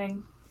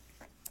worsening.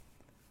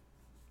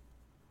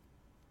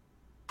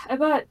 I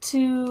bought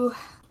 2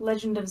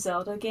 Legend of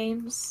Zelda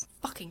games.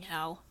 Fucking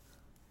hell.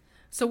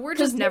 So we're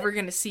just never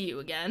gonna see you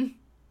again.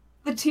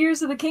 The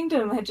Tears of the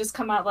Kingdom had just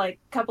come out like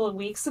a couple of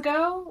weeks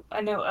ago.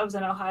 I know I was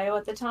in Ohio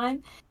at the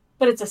time.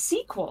 But it's a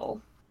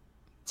sequel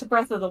to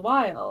Breath of the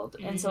Wild.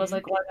 And so I was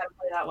like, well, I gotta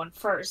play that one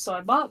first. So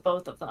I bought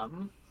both of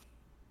them.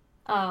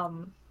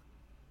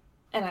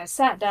 And I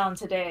sat down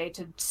today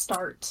to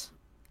start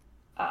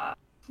Breath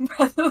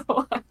of the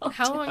Wild.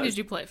 How long did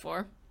you play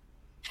for?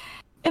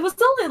 It was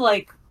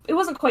only it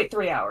wasn't quite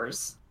 3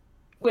 hours,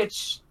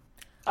 which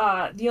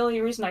the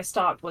only reason I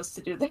stopped was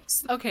to do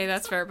this. Okay,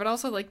 that's fair, but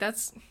also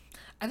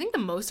I think the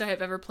most I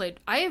have ever played,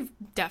 I have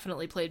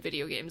definitely played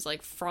video games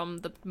from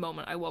the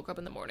moment I woke up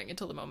in the morning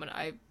until the moment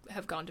I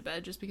have gone to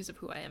bed, just because of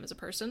who I am as a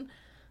person.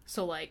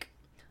 So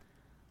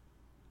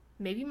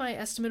maybe my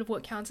estimate of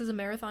what counts as a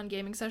marathon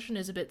gaming session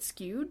is a bit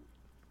skewed,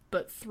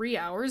 but 3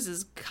 hours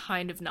is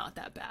kind of not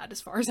that bad as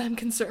far as I'm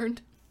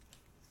concerned.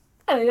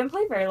 I didn't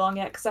play very long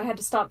yet because I had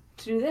to stop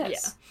to do this.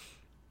 Yeah.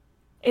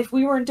 If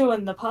we weren't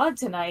doing the pod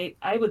tonight,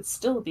 I would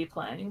still be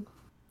playing.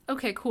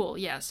 Okay, cool.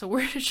 Yeah, so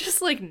we're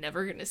just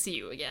never gonna see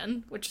you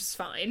again, which is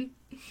fine.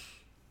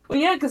 Well,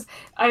 yeah, because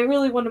I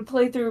really want to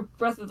play through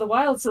Breath of the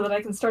Wild so that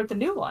I can start the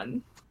new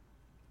one,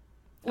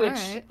 which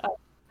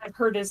I've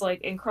heard is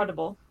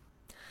incredible.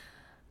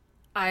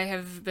 I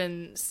have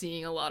been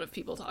seeing a lot of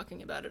people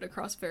talking about it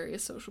across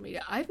various social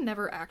media. I've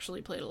never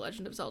actually played a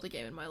Legend of Zelda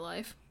game in my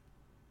life.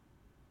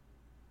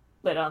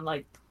 But on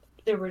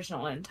the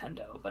original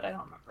Nintendo, but I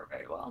don't remember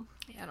very well.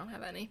 Yeah, I don't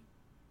have any.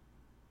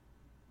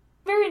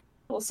 Very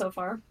cool so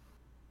far.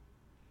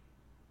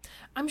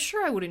 I'm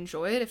sure I would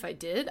enjoy it if I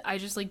did. I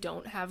just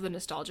don't have the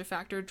nostalgia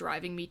factor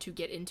driving me to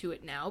get into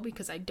it now,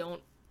 because I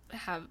don't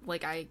have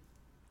I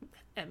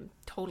am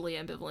totally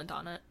ambivalent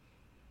on it.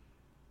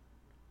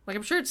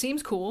 I'm sure it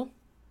seems cool.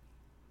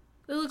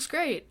 It looks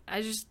great.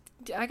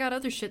 I got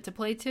other shit to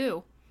play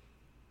too.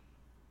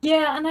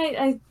 Yeah, and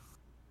I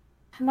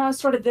now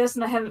started this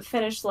and I haven't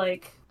finished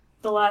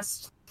the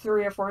last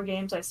 3 or 4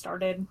 games I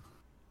started.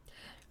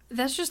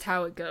 That's just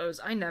how it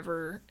goes. I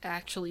never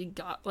actually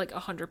got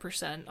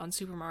 100% on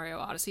Super Mario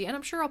Odyssey, and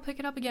I'm sure I'll pick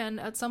it up again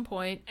at some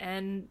point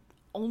and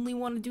only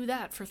want to do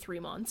that for 3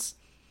 months.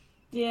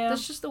 Yeah.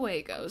 That's just the way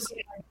it goes.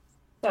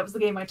 That was the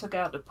game I took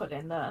out to put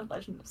in the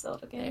Legend of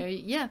Zelda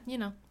game. Yeah,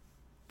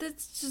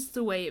 that's just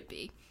the way it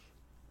be.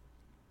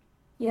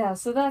 Yeah,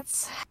 so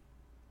that's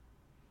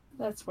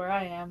where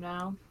I am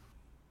now.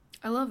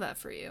 I love that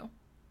for you.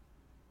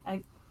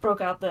 I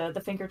broke out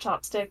the finger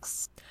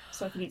chopsticks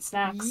so I can eat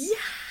snacks.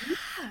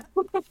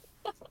 Yeah!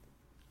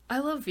 I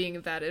love being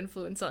a bad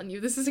influence on you.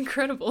 This is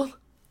incredible.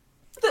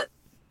 The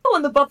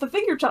one that bought the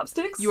finger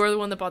chopsticks. You are the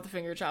one that bought the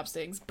finger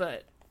chopsticks,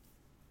 but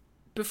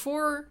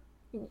before,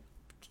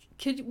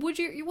 would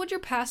your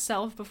past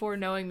self, before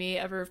knowing me,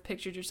 ever have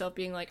pictured yourself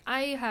being like,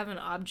 I have an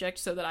object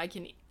so that I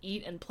can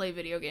eat and play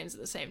video games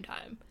at the same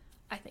time?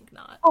 I think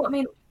not. Oh, I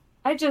mean,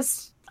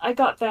 I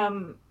got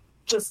them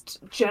just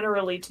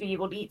generally to be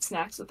able to eat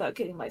snacks without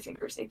getting my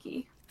fingers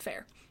icky.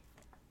 Fair.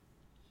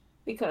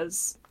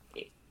 Because,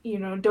 you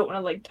know, don't want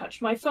to, like,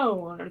 touch my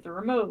phone or the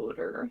remote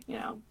or, you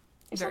know.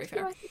 Very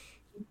fair.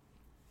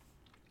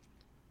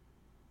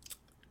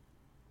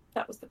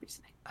 That was the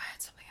reasoning. I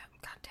had something.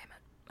 God damn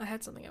it. I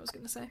had something I was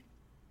going to say.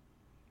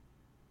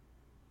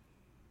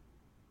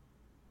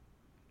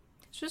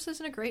 It just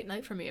isn't a great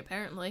night for me,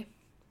 apparently.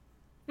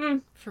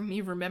 For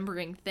me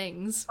remembering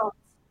things.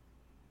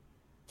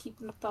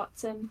 Keeping the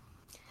thoughts in.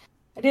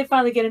 I did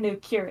finally get a new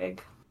Keurig.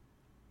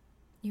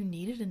 You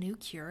needed a new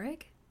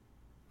Keurig?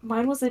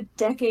 Mine was a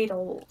decade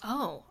old.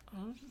 Oh.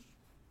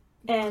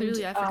 And,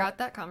 clearly I forgot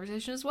that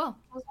conversation as well.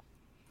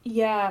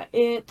 Yeah,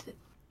 it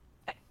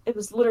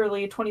was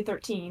literally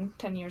 2013,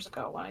 10 years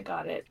ago when I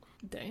got it.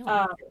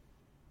 Damn.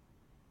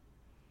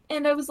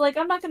 And I was like,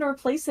 I'm not going to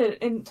replace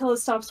it until it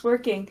stops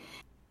working.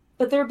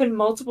 But there have been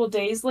multiple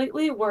days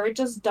lately where it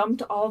just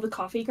dumped all the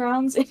coffee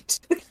grounds into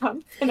the cup,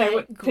 and I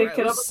went pick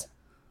it up.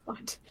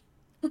 What?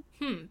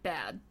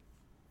 Bad.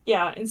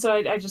 Yeah, and so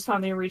I just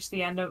finally reached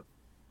the end of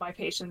my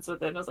patience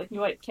with it. I was like, you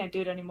know what, can't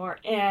do it anymore.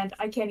 And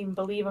I can't even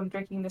believe I'm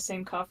drinking the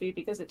same coffee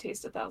because it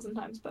tastes 1,000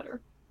 times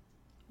better.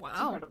 Wow. It's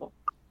incredible.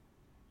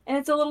 And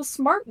it's a little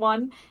smart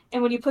one,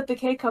 and when you put the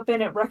K-cup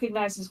in, it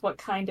recognizes what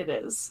kind it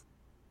is.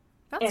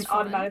 That's and fun.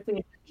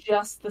 automatically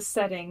adjusts the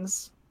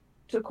settings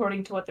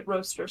according to what the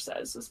roaster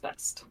says is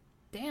best.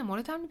 Damn, what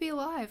a time to be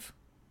alive.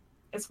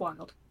 It's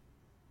wild.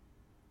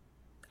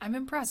 I'm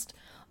impressed.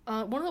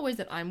 One of the ways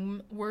that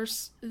I'm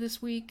worse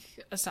this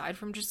week, aside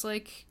from just,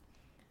 like,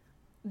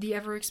 the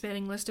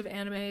ever-expanding list of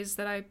animes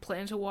that I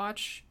plan to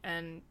watch,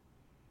 and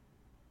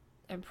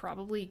I'm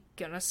probably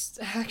gonna...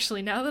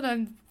 Actually, now that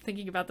I'm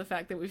thinking about the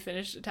fact that we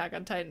finished Attack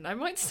on Titan, I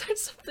might start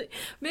something...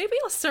 Maybe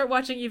I'll start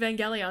watching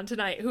Evangelion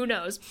tonight. Who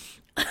knows?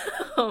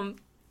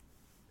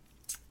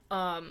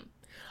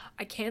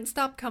 I can't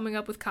stop coming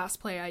up with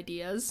cosplay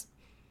ideas.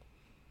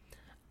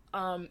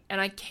 And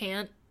I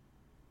can't...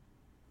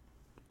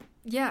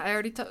 Yeah, I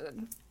already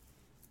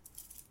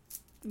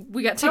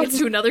we got tickets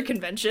to another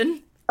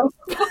convention.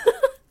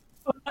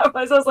 I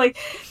was like,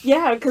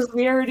 yeah, because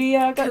we already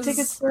got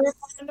tickets for it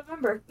in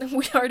November.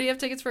 We already have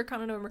tickets for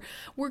Con in November.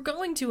 We're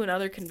going to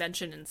another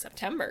convention in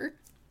September.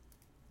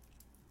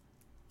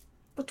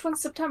 Which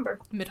one's September?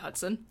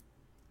 Mid-Hudson.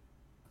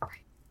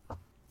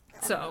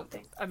 So,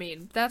 I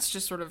mean, that's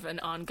just sort of an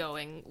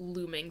ongoing,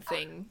 looming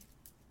thing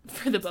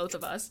for the both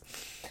of us.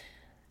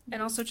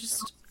 And also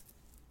just,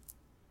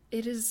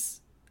 it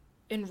is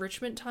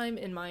enrichment time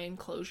in my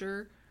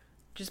enclosure,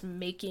 just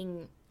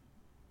making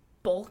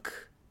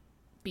bulk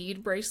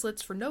bead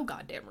bracelets for no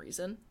goddamn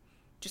reason.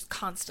 Just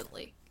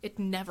constantly. It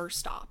never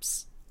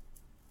stops.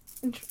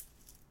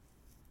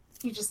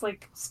 You just,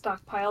 like,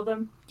 stockpile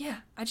them? Yeah,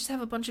 I just have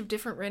a bunch of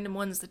different random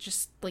ones that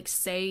just, like,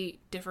 say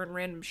different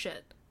random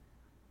shit.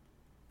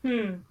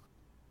 Like,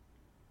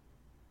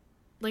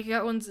 I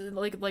got ones,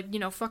 like, you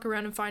know, fuck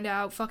around and find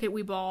out, fuck it,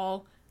 we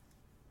ball,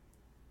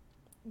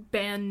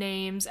 band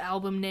names,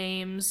 album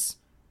names.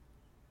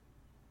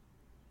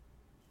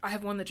 I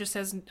have one that just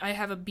says, I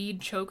have a bead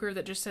choker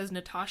that just says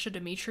Natasha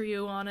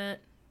Dimitriou on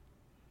it.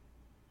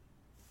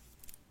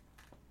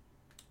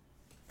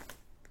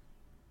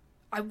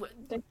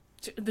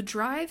 The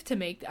drive to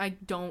make, I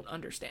don't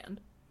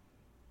understand.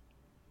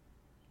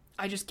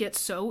 I just get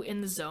so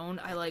in the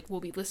zone. I, like, will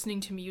be listening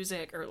to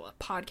music or a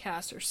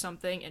podcast or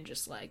something and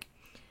just, like,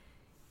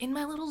 in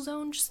my little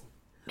zone, just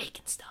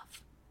making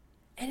stuff.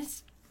 And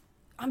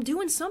I'm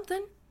doing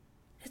something.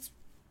 It's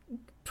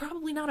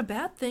probably not a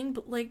bad thing,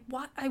 but, like,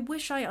 what? I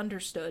wish I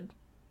understood.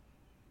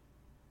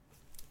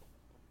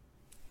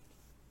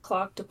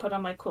 Clock to put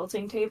on my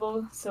quilting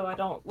table so I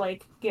don't,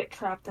 like, get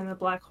trapped in the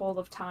black hole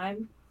of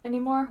time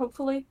anymore,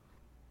 hopefully.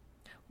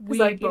 We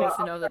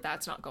both know that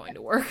that's not going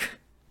to work.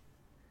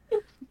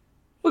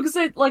 Because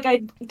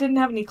I didn't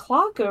have any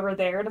clock over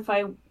there, and if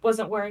I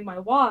wasn't wearing my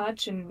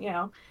watch and, you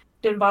know,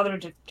 didn't bother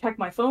to check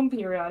my phone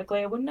periodically,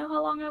 I wouldn't know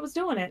how long I was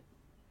doing it.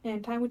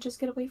 And time would just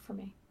get away from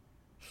me.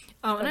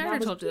 Oh, and I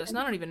already told you this, and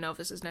I don't even know if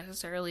this is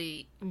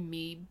necessarily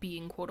me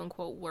being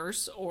quote-unquote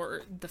worse,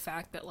 or the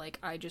fact that, like,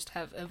 I just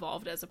have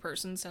evolved as a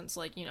person since,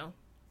 like, you know,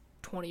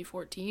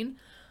 2014.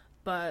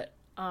 But,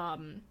 I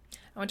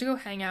went to go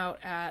hang out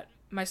at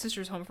my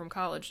sister's home from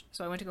college,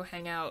 so I went to go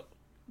hang out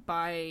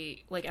by,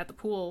 like, at the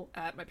pool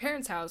at my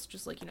parents' house,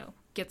 just, like, you know,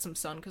 get some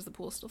sun, because the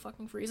pool's still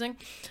fucking freezing.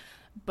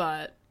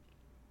 But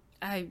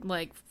I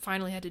like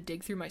finally had to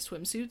dig through my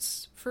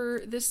swimsuits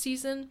for this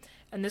season,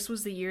 and this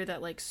was the year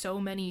that like so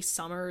many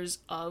summers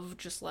of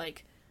just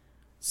like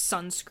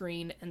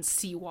sunscreen and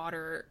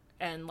seawater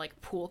and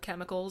like pool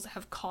chemicals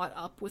have caught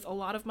up with a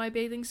lot of my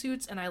bathing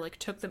suits, and I like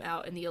took them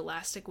out and the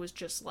elastic was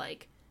just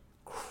like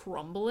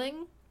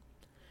crumbling.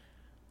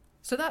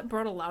 So that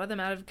brought a lot of them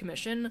out of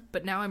commission,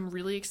 but now I'm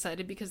really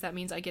excited because that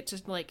means I get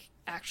to like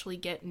actually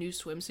get new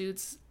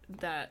swimsuits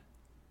that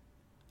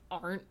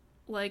aren't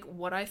like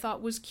what I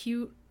thought was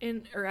cute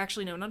in, or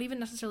actually no, not even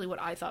necessarily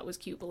what I thought was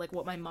cute, but like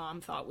what my mom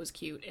thought was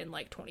cute in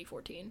like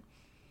 2014.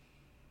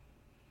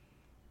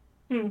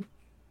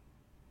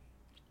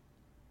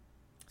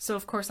 So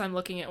of course I'm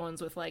looking at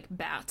ones with like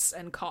bats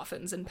and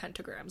coffins and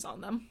pentagrams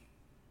on them.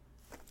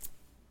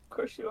 Of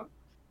course you are.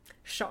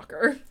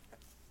 Shocker.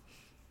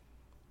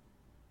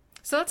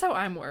 So that's how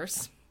I'm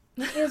worse.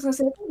 I was gonna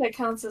say, I think that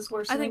counts as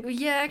worse. I think,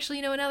 yeah, actually,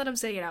 you know, now that I'm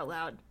saying it out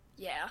loud,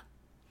 yeah.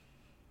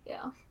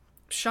 Yeah.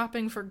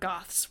 Shopping for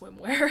goth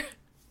swimwear.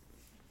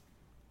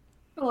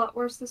 A lot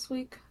worse this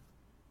week.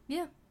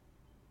 Yeah.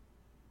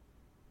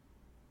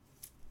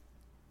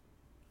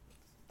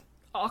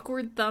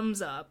 Awkward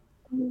thumbs up.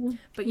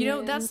 But you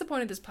know, that's the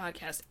point of this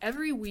podcast.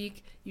 Every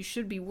week, you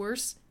should be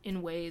worse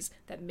in ways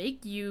that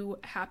make you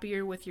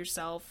happier with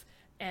yourself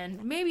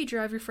and maybe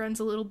drive your friends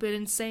a little bit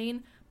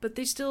insane, but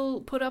they still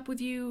put up with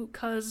you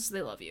because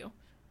they love you.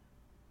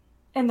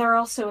 And they're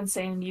also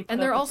insane. And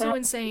they're also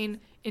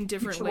insane in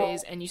different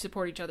ways, and you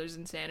support each other's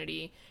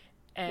insanity.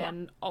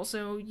 And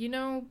also, you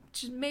know,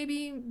 just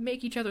maybe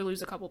make each other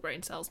lose a couple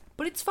brain cells.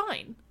 But it's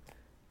fine.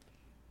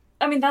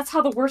 I mean, that's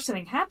how the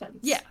worsening happens.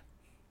 Yeah.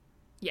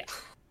 Yeah.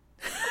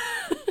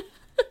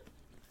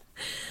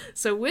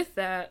 So with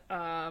that,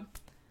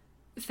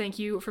 thank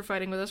you for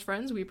fighting with us,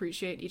 friends. We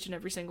appreciate each and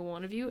every single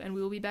one of you, and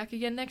we will be back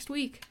again next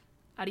week.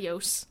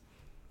 Adios.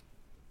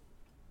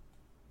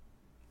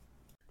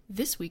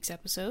 This week's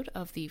episode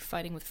of the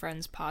Fighting with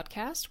Friends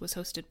podcast was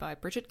hosted by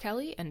Bridget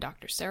Kelly and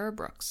Dr. Sarah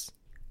Brooks.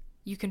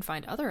 You can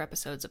find other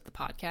episodes of the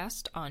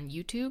podcast on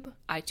YouTube,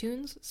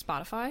 iTunes,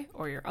 Spotify,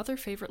 or your other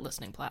favorite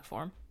listening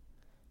platform.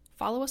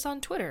 Follow us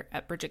on Twitter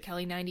at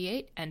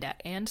BridgetKelly98 and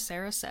at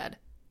AndSarahSaid.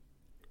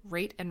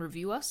 Rate and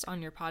review us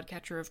on your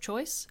podcatcher of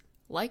choice.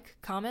 Like,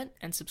 comment,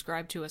 and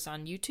subscribe to us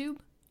on YouTube.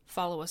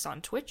 Follow us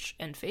on Twitch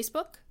and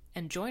Facebook,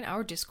 and join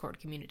our Discord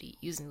community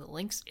using the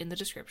links in the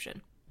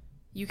description.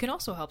 You can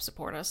also help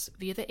support us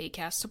via the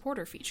Acast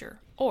supporter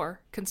feature,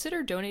 or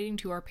consider donating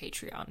to our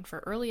Patreon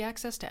for early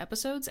access to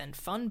episodes and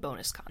fun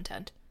bonus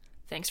content.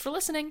 Thanks for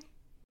listening!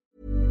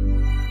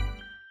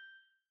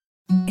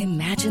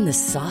 Imagine the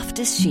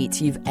softest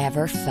sheets you've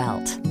ever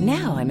felt.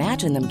 Now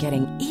imagine them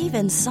getting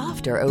even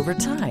softer over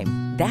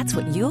time. That's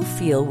what you'll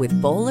feel with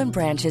Boll &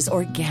 Branch's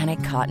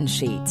organic cotton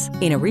sheets.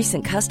 In a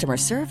recent customer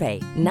survey,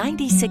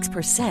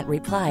 96%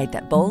 replied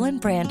that Boll &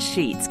 Branch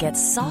sheets get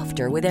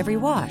softer with every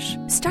wash.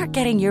 Start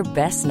getting your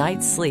best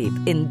night's sleep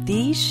in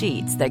these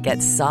sheets that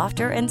get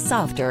softer and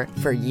softer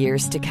for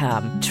years to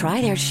come.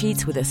 Try their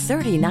sheets with a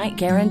 30-night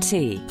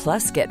guarantee.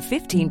 Plus, get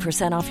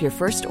 15% off your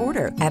first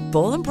order at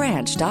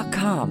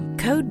bollandbranch.com.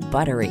 Code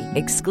BUTTERY.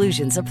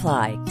 Exclusions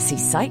apply. See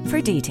site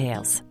for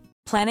details.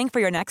 Planning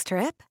for your next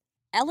trip?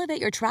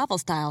 Elevate your travel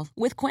style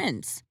with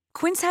Quince.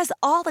 Quince has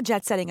all the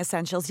jet-setting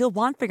essentials you'll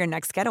want for your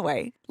next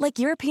getaway, like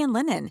European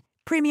linen,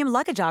 premium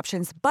luggage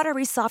options,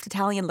 buttery soft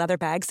Italian leather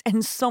bags,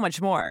 and so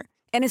much more.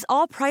 And is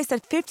all priced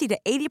at 50 to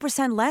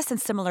 80% less than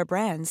similar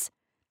brands.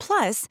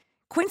 Plus,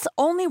 Quince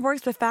only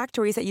works with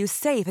factories that use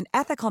safe and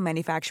ethical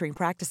manufacturing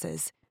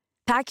practices.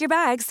 Pack your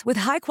bags with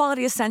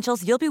high-quality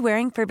essentials you'll be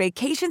wearing for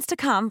vacations to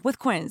come with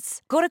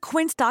Quince. Go to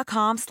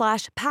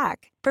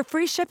quince.com/pack for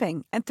free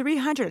shipping and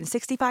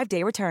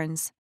 365-day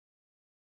returns.